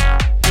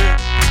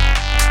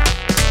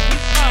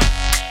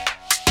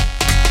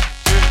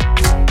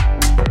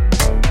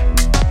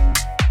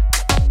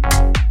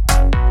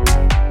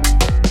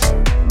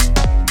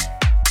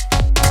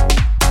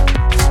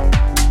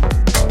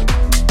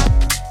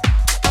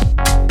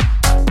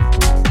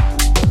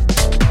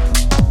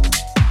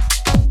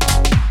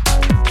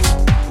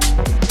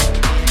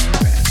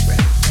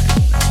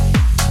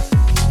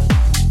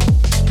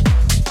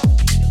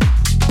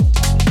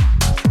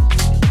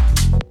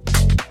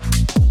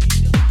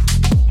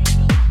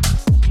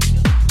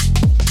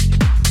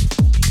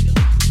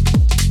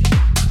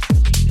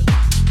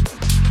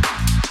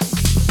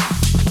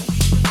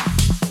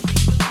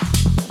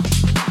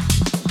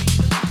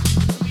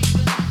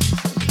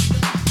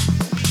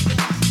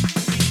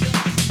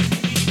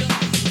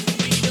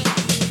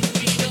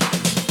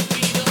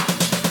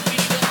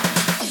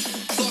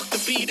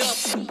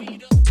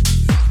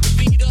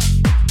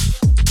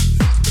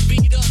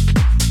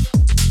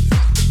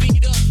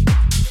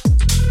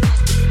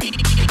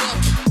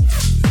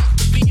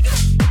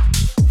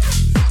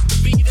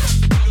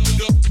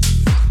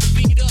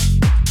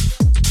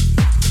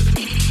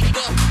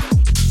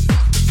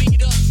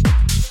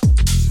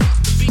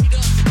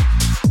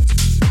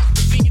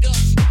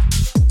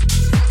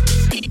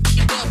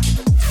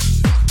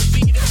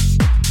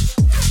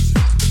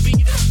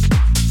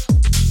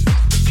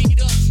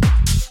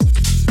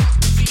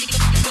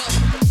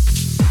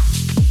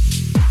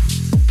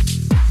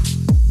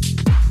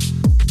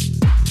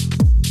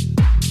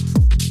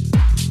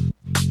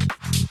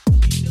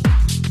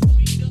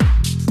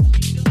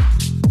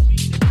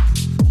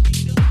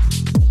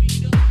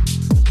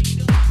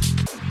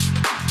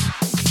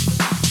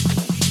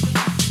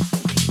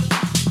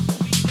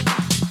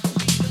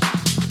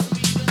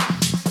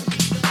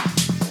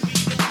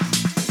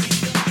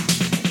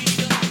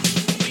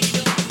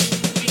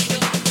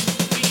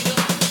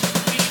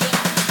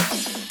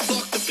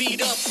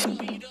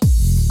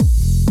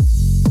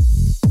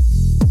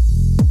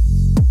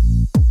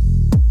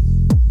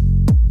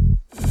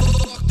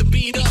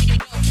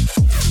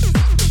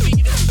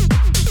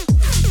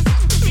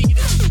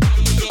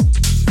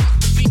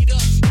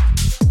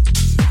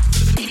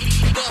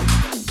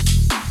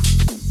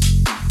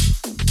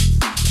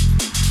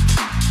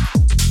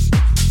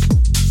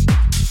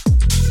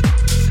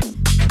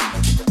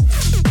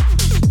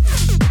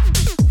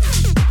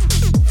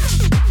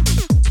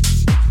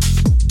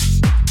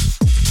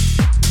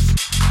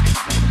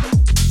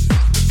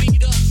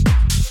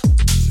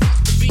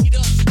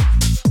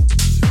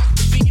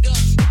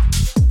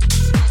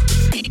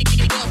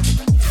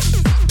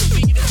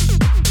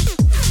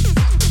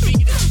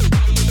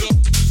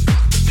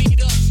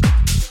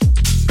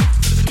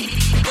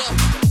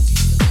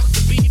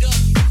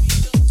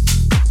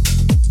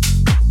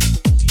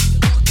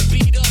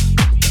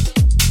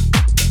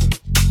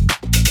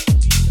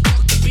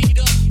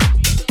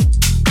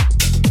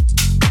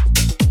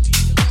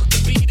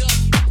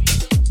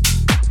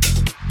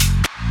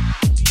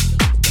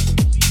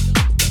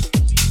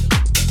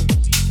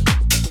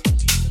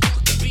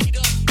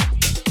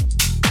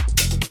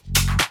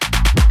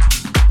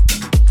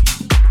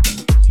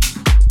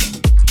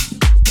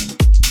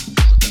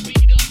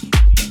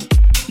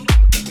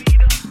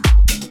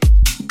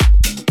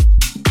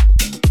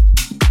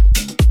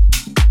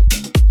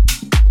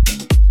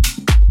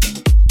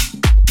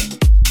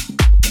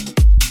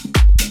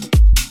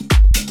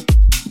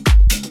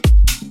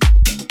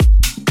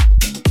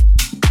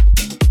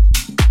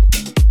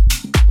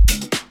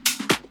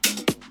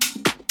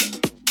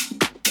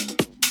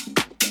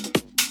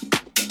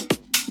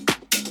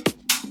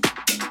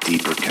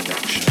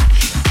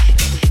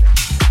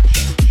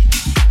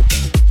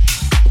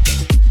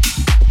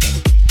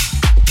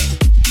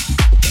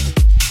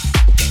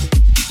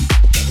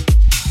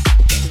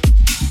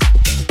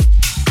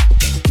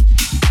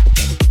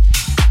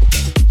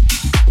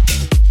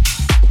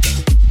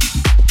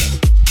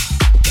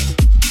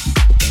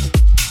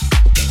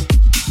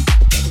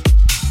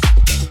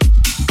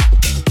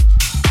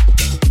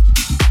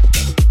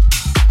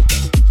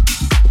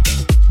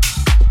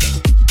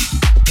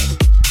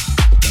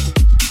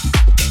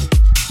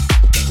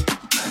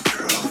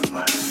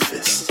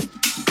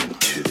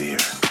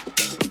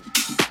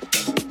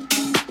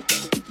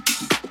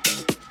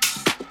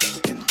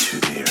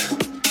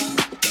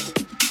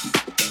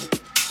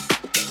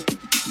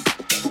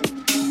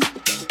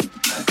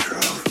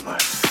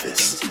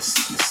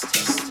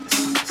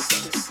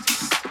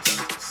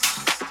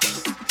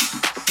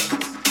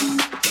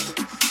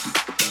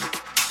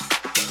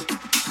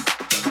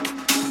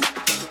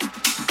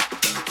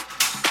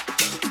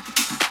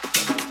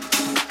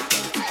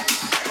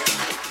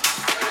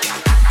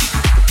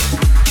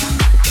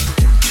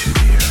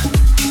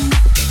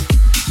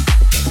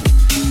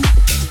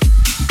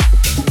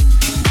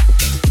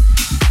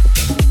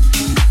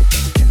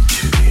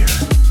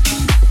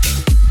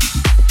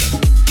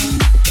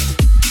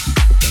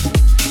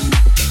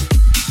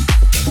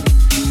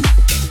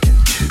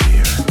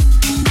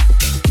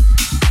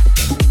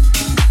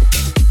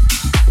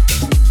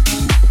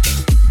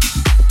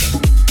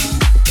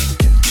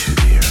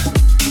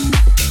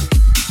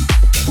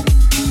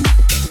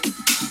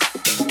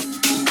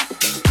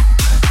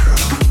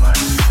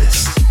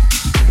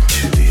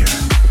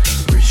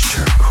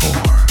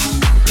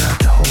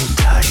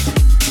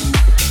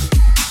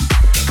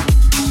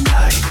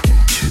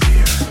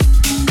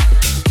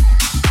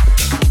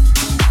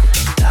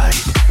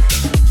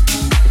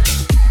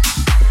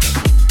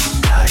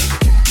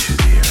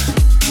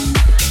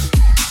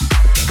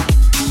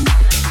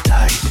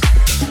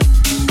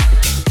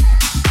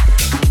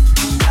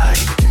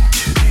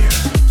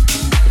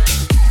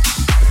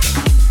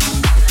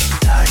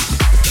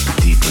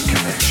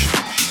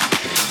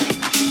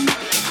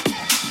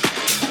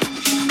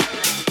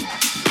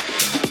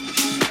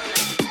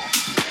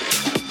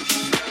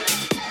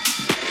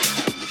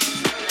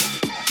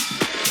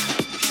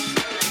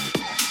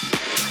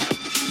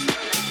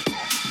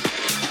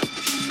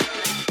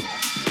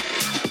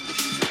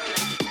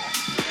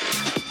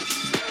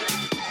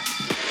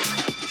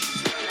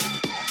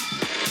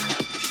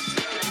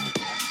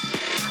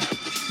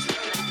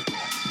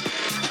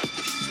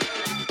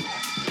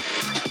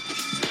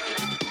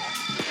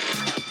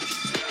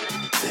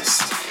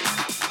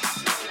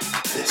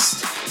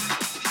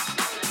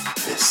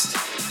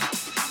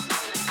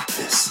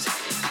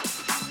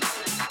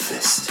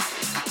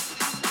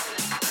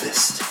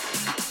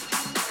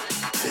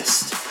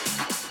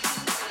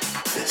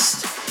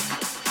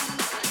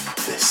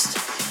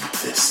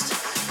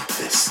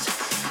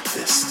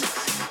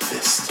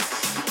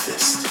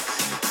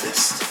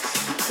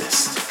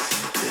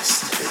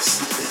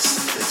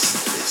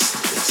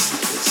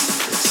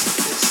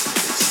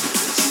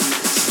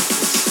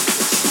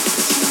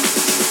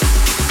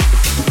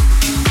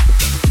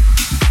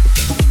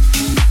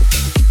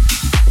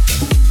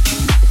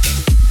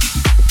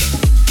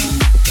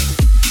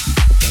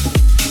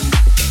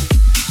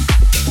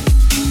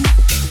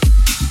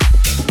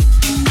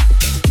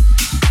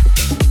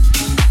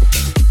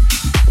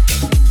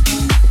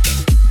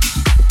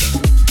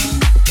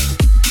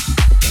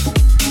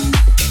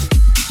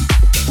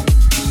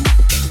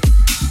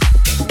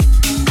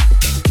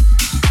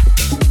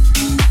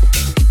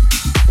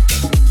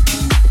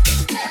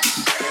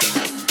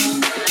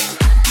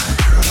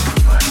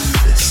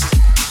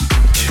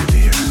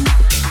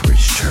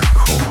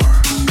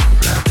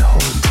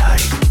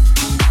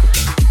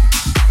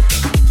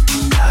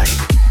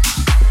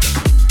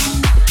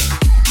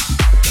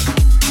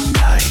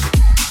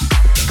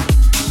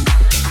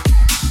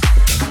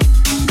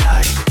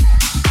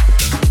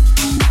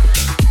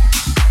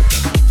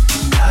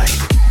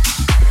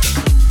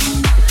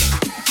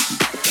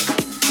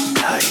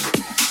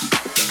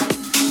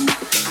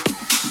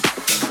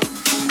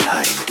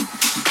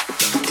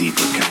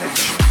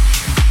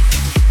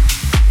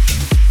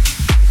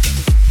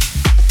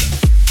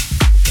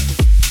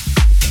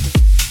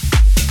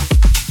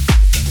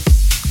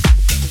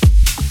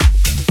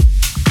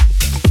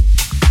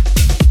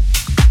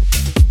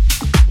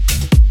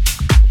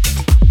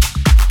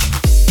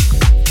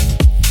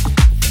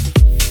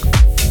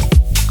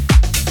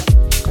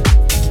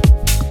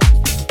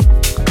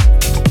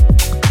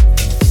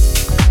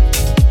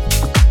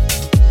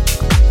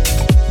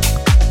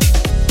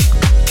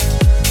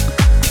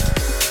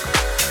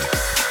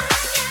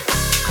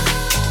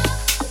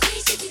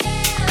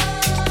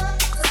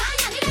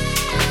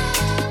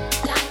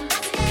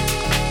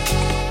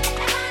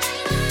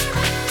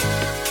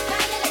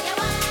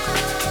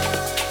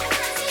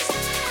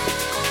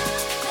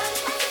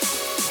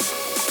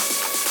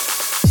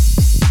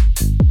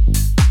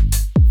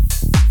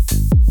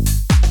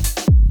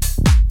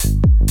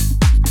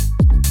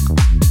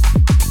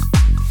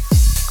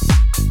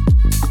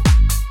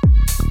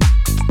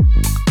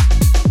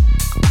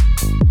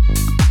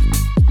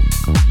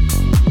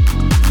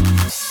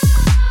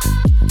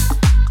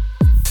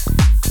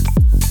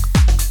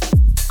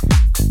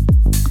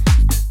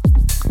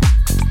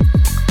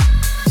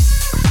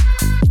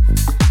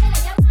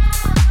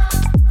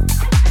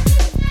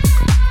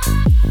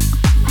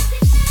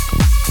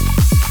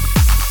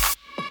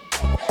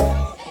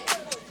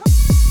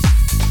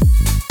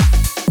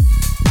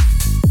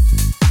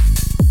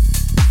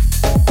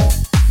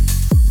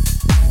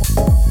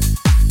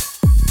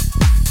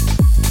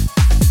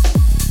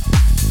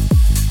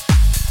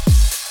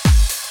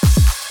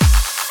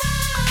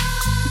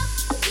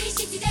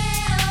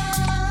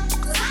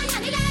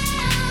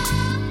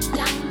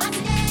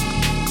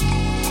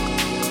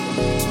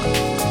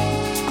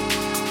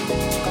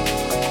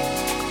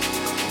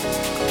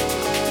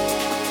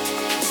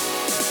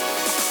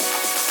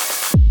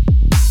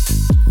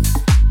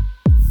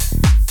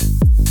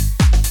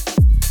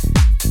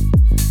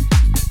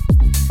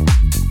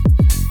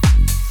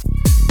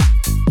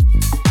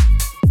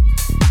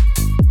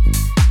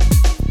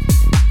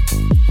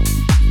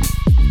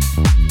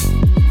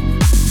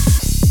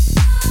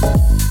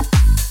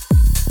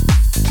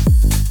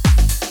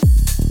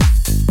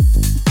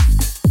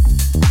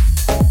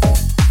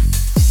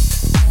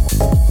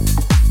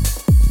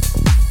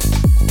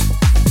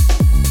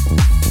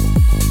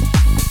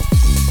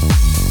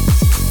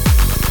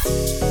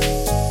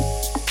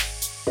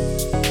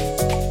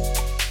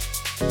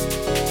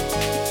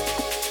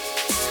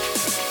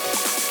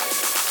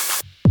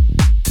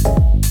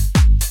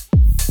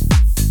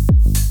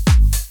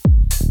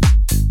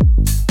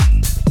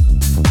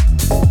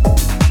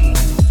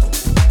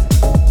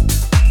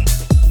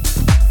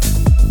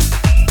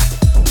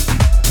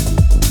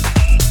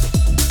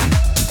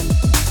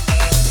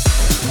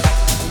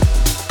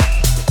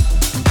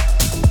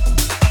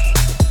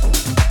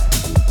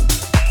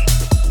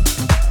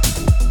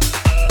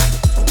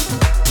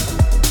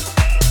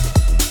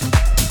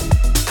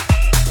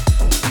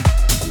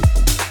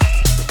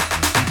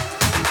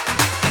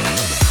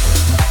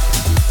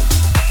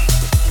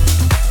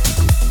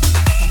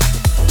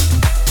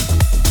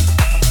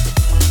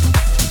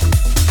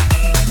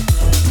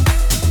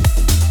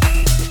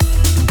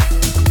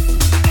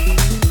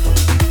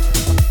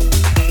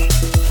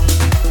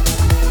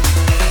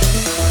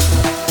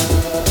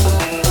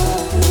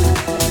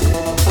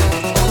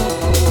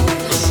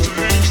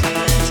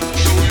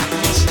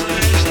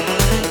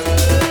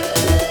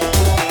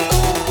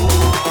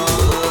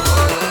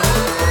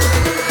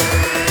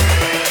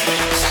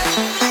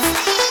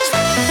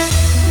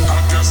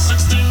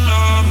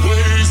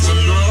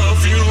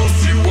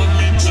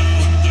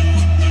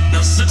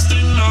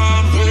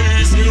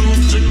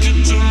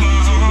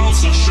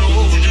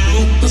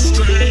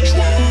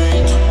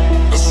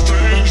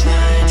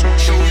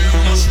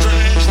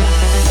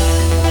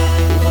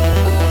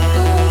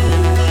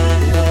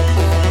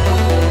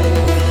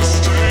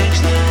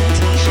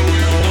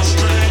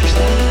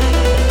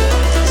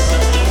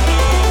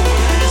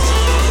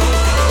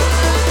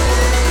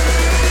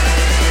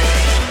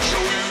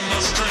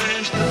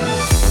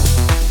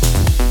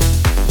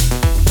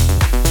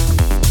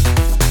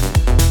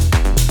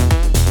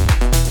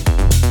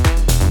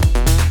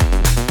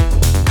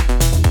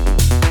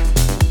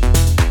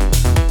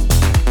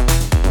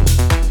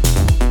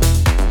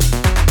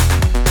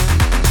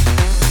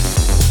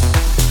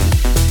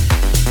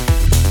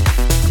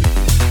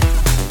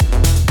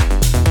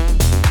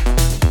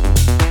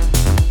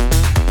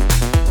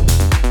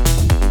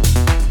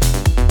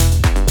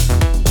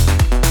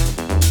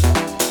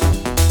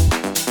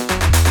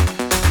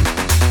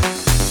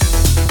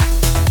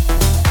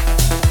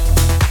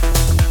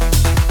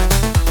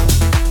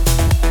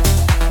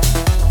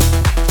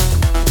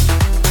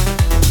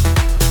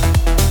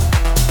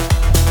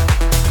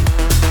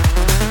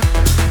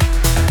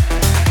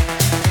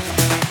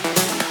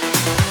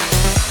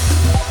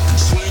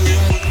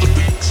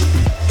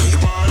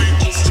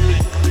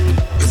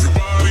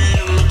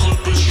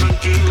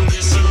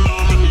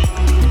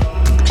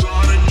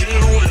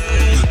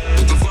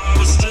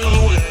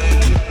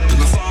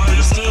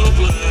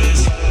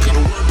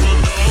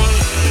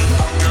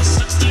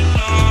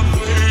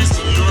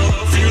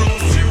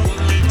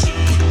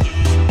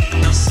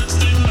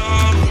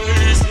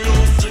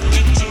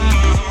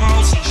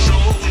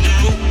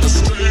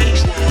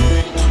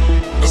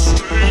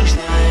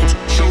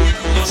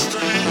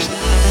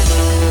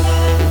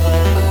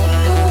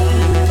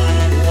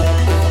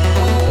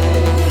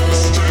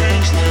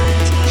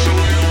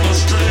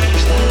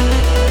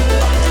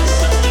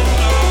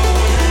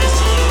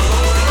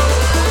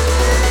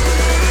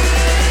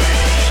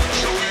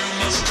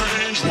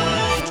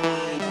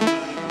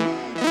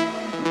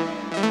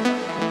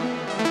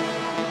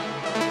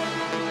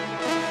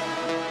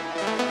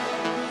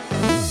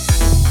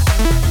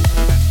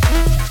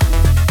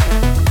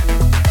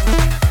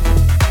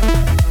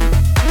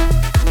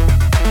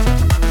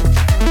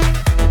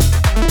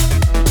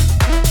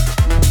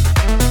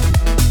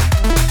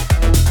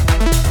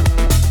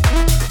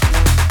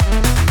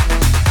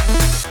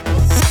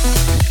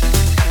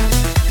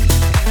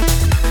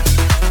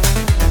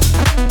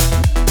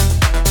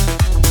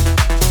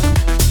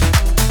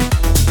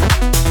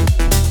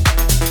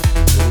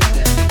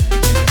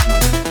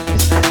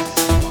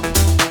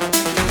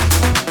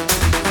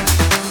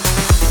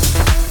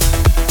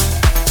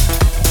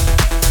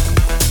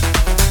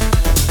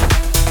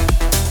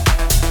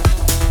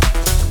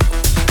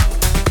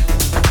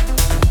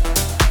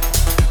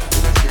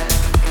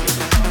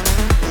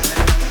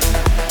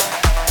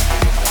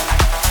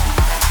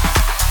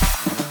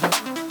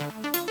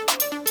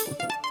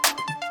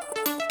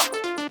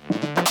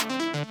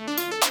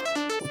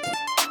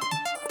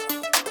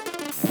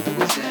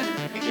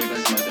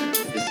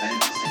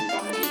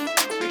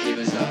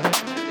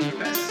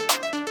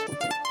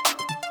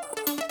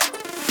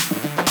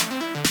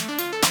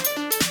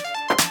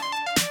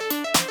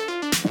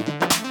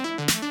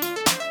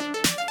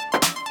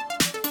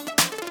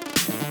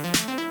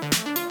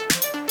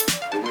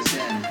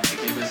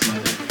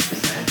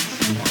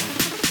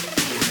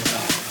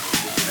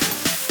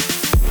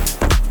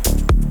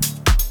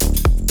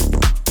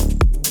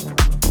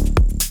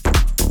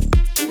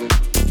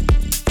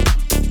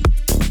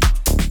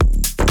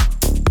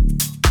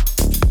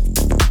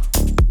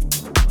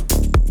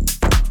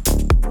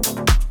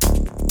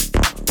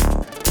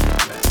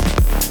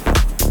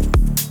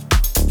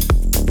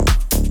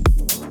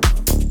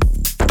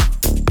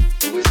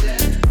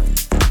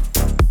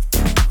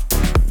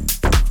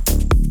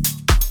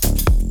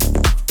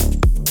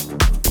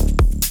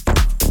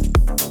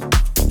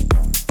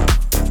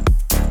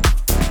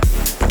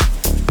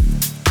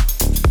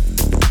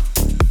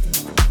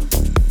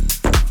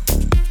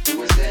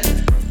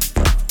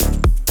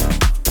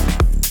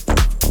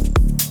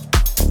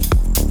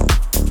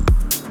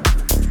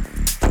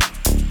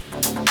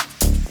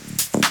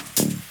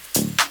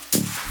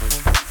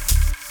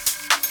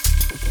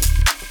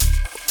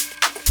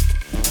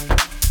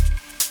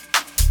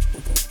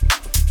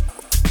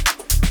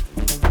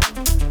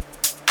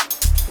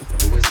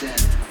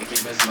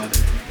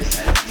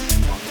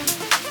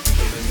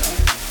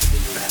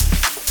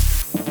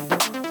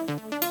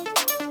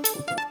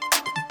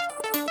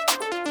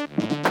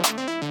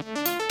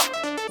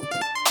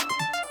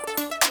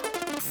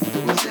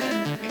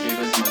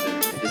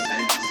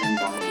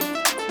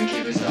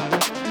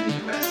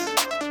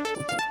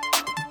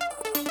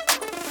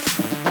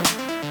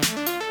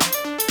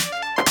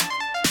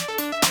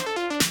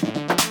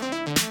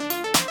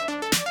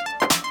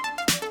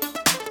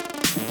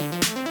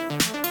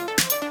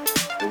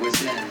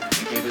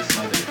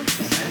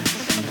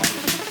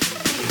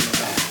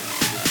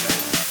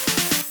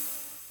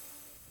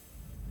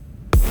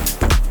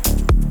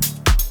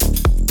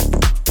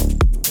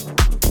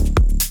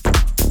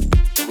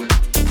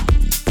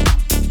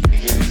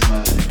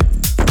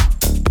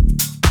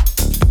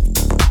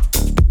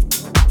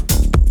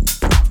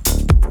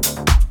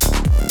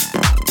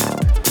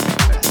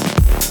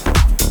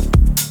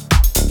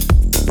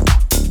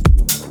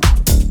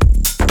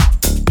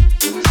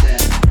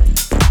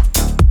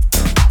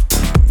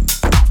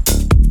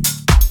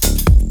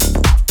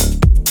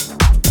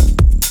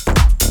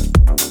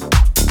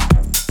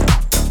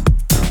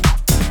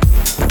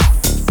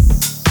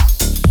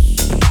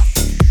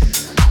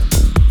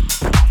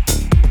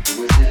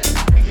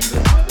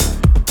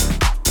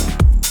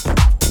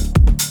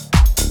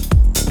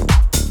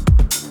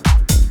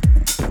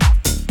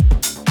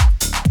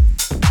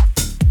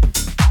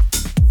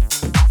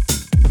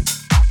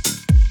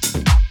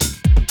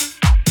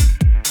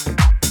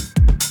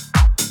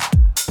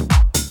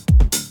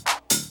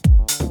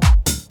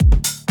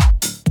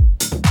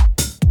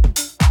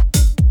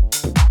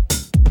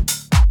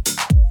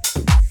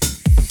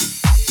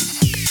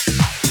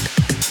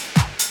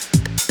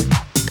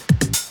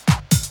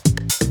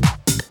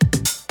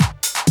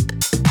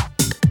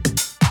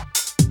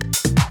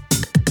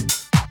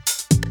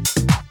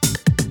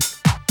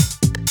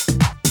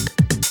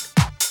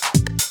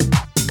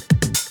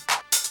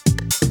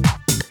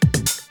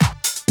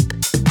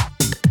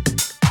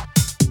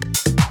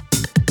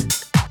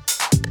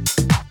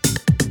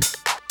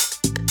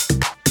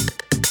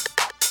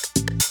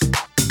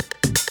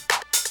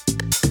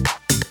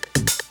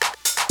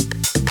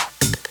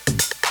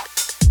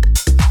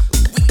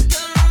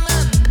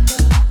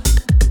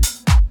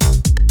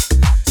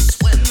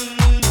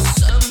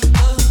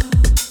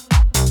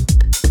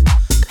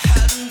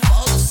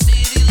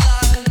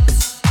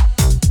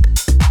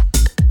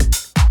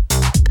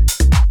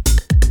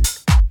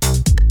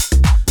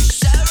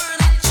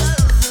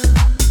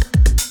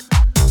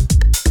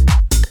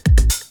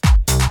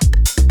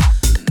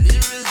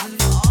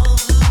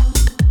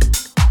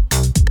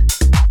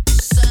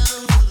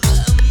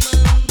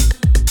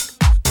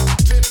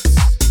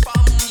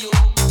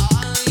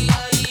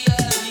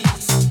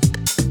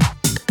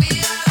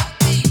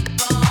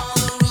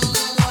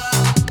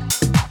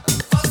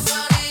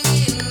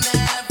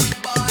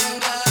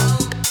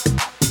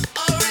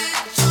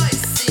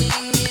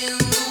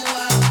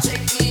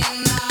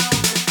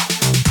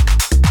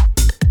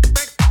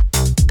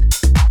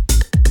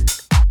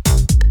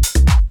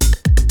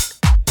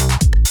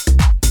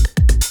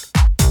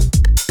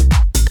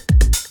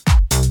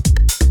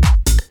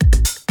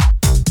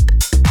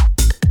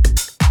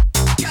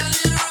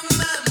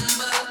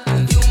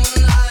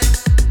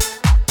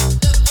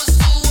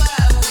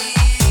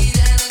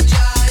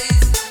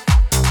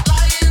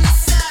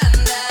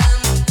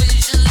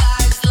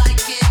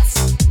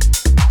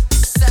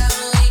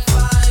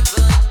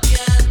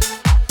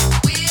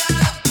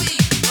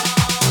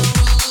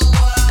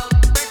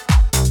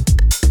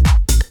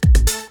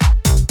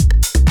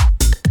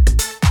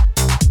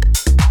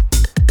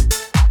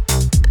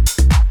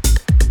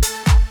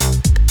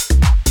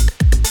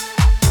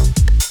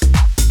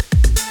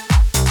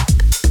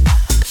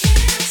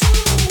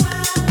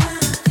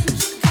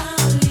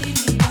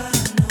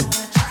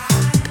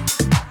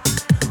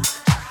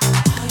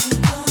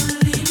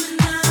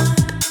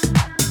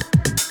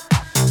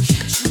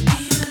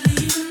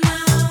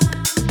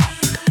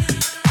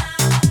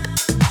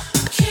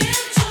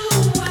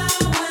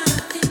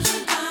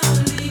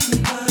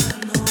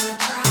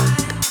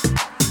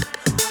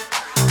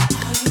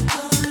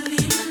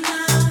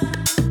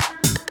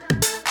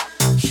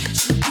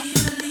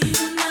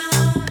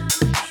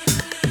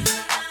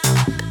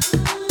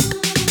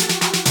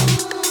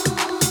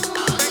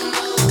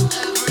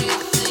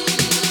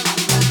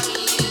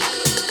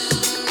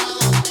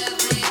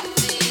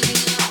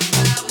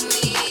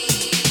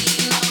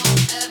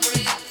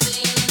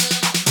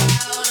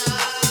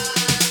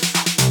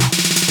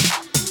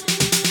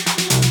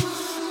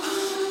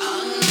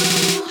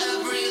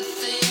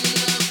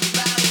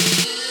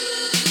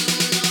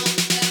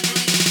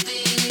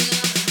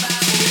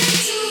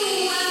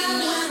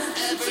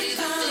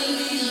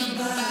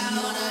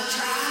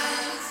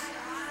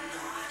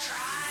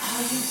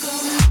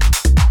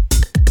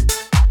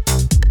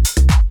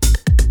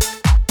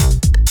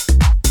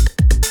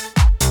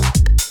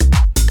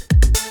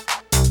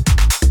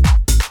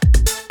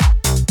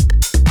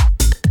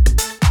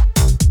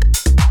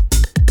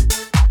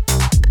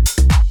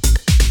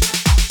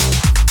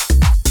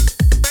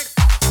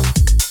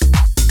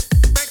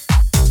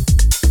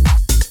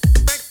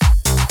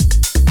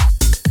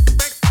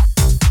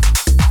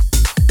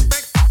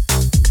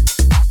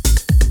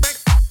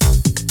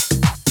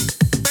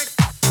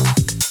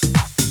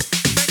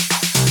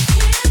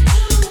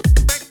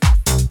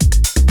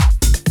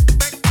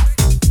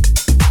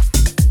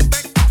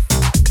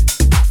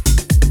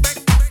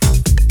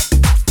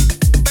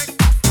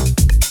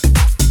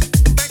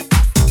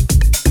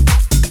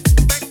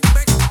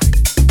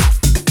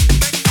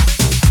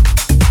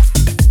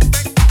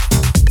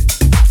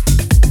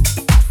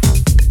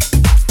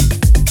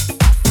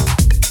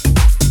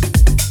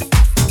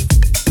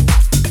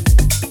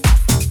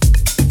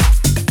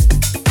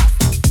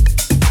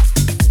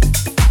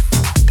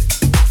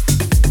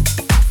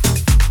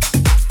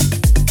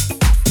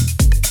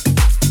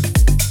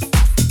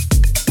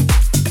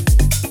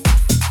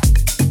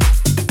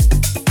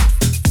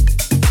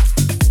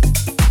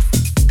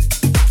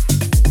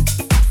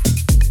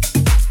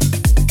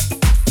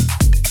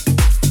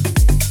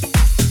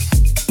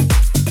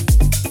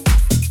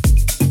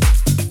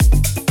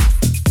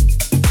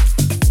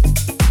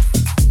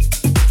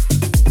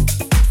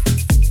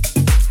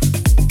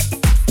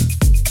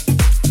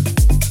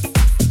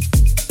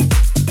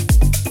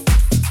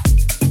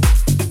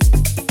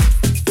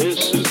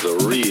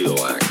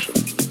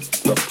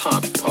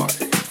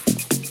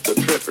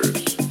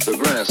 woodpeckers, the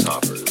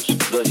grasshoppers,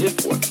 the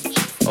hip ones,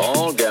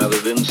 all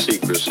gathered in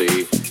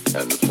secrecy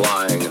and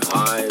flying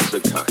high as a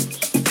kite.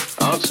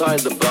 Outside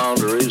the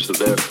boundaries of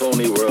their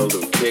phony world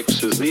of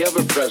kicks is the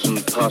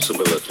ever-present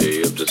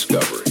possibility of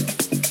discovery.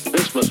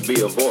 This must be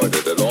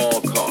avoided at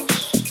all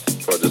costs,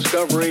 for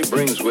discovery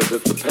brings with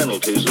it the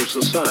penalties of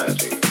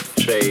society: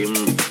 shame,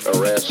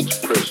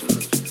 arrest, prison.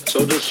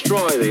 So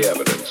destroy the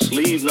evidence,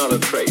 leave not a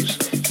trace,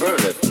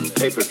 burn it in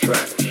paper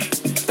trash.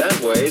 That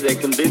way they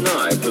can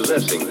deny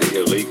possessing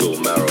the illegal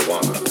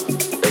marijuana.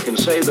 They can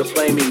say the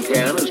flaming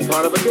can is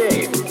part of a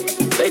game.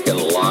 They can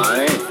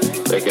lie,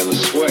 they can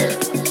swear.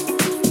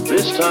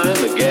 This time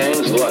the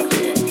gang's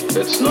lucky.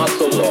 It's not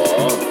the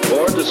law,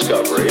 or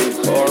discovery,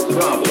 or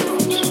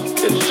problems.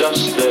 It's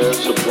just their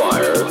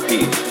supplier,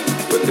 Pete,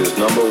 with his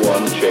number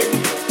one chick,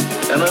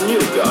 and a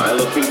new guy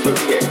looking for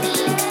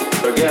kicks.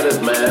 Forget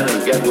it, man,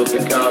 and get with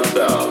the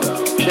countdown.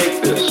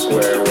 Shake this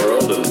square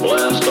world and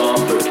blast off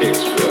for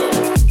Kicksville.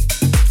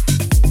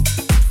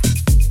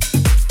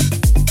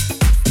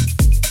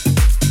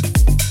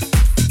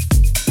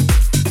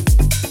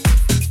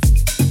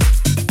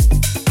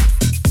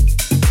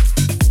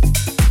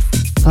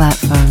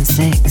 Platform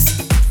 6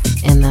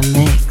 in the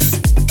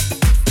mix.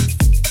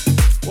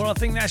 Well, I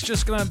think that's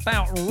just going to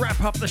about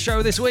wrap up the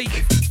show this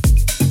week.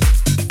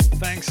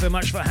 Thanks so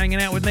much for hanging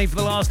out with me for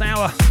the last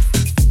hour.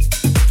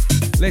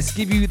 Let's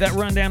give you that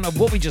rundown of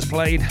what we just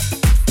played.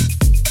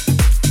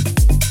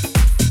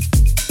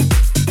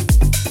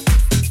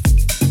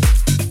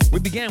 We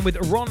began with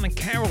Ron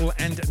Carroll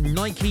and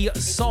Nike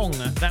Song.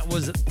 That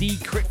was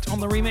Decrypt on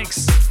the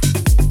remix.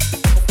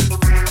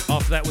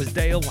 After that was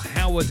Dale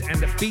Howard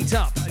and Beat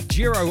Up.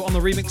 Giro on the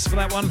remix for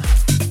that one.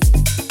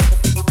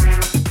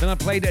 Then I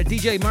played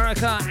DJ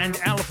Maraca and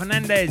Al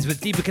Fernandez with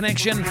Deeper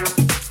Connection.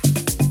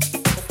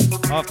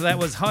 After that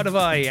was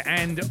Hardavai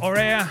and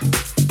Aurea.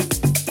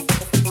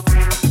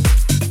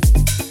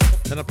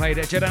 Then I played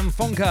Jadam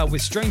Fonka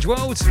with Strange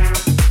World.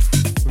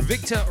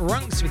 Victor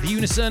Runks with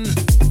Unison.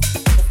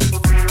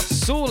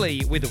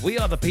 Sorley with We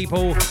Are the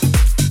People.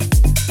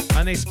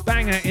 And this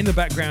banger in the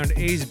background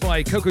is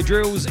by Coco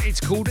Drills. It's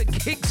called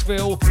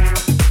Kicksville.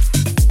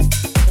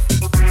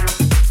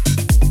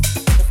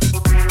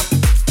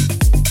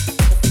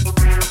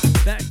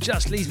 That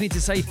just leaves me to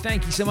say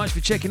thank you so much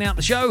for checking out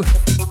the show.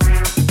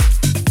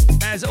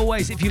 As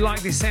always, if you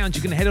like this sound,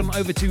 you can head on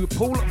over to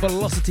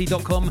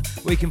paulvelocity.com,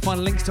 where you can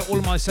find links to all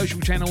of my social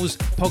channels,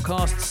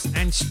 podcasts,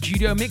 and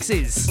studio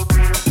mixes.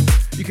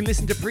 You can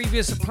listen to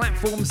previous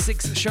Platform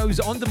 6 shows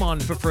on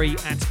demand for free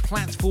at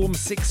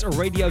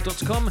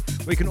platform6radio.com,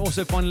 where you can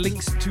also find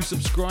links to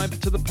subscribe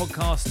to the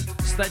podcast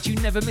so that you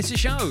never miss a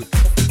show.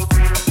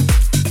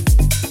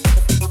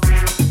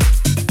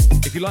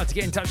 If you'd like to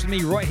get in touch with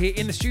me right here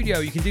in the studio,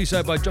 you can do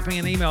so by dropping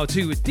an email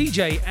to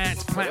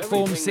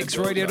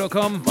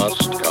dj@platform6radio.com.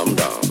 Must come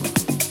down.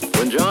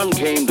 When John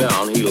came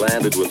down, he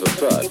landed with a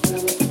thud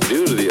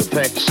due to the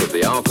effects of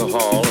the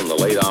alcohol and the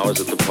late hours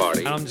at the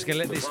party. I'm just going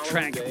to let this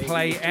track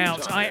play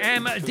out. I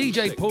am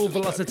DJ Paul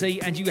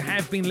Velocity, and you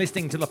have been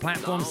listening to the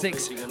Platform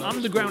 6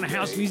 Underground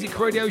House Music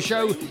Radio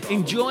Show.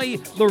 Enjoy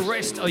the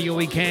rest of your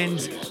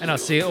weekend, and I'll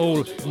see you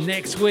all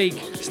next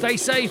week. Stay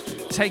safe,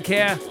 take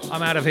care,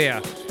 I'm out of here.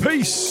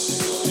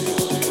 Peace!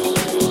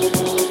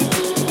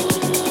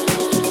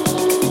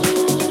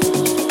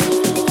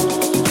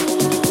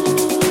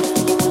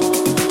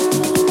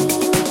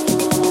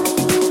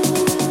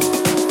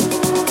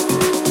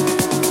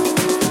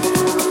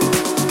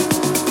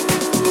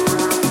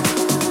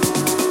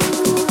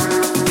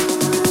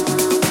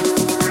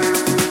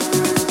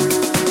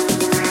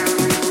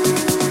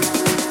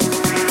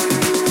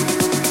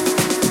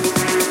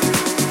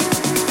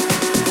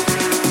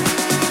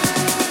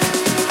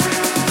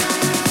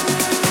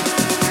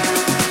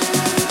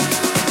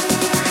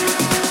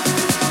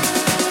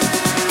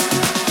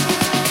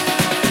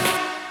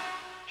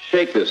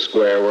 This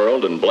square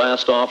world and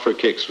blast off for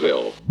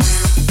Kicksville.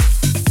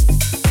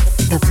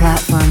 The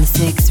Platform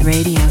 6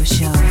 Radio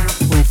Show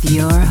with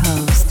your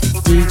host,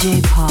 DJ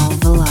Paul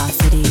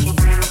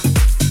Velocity.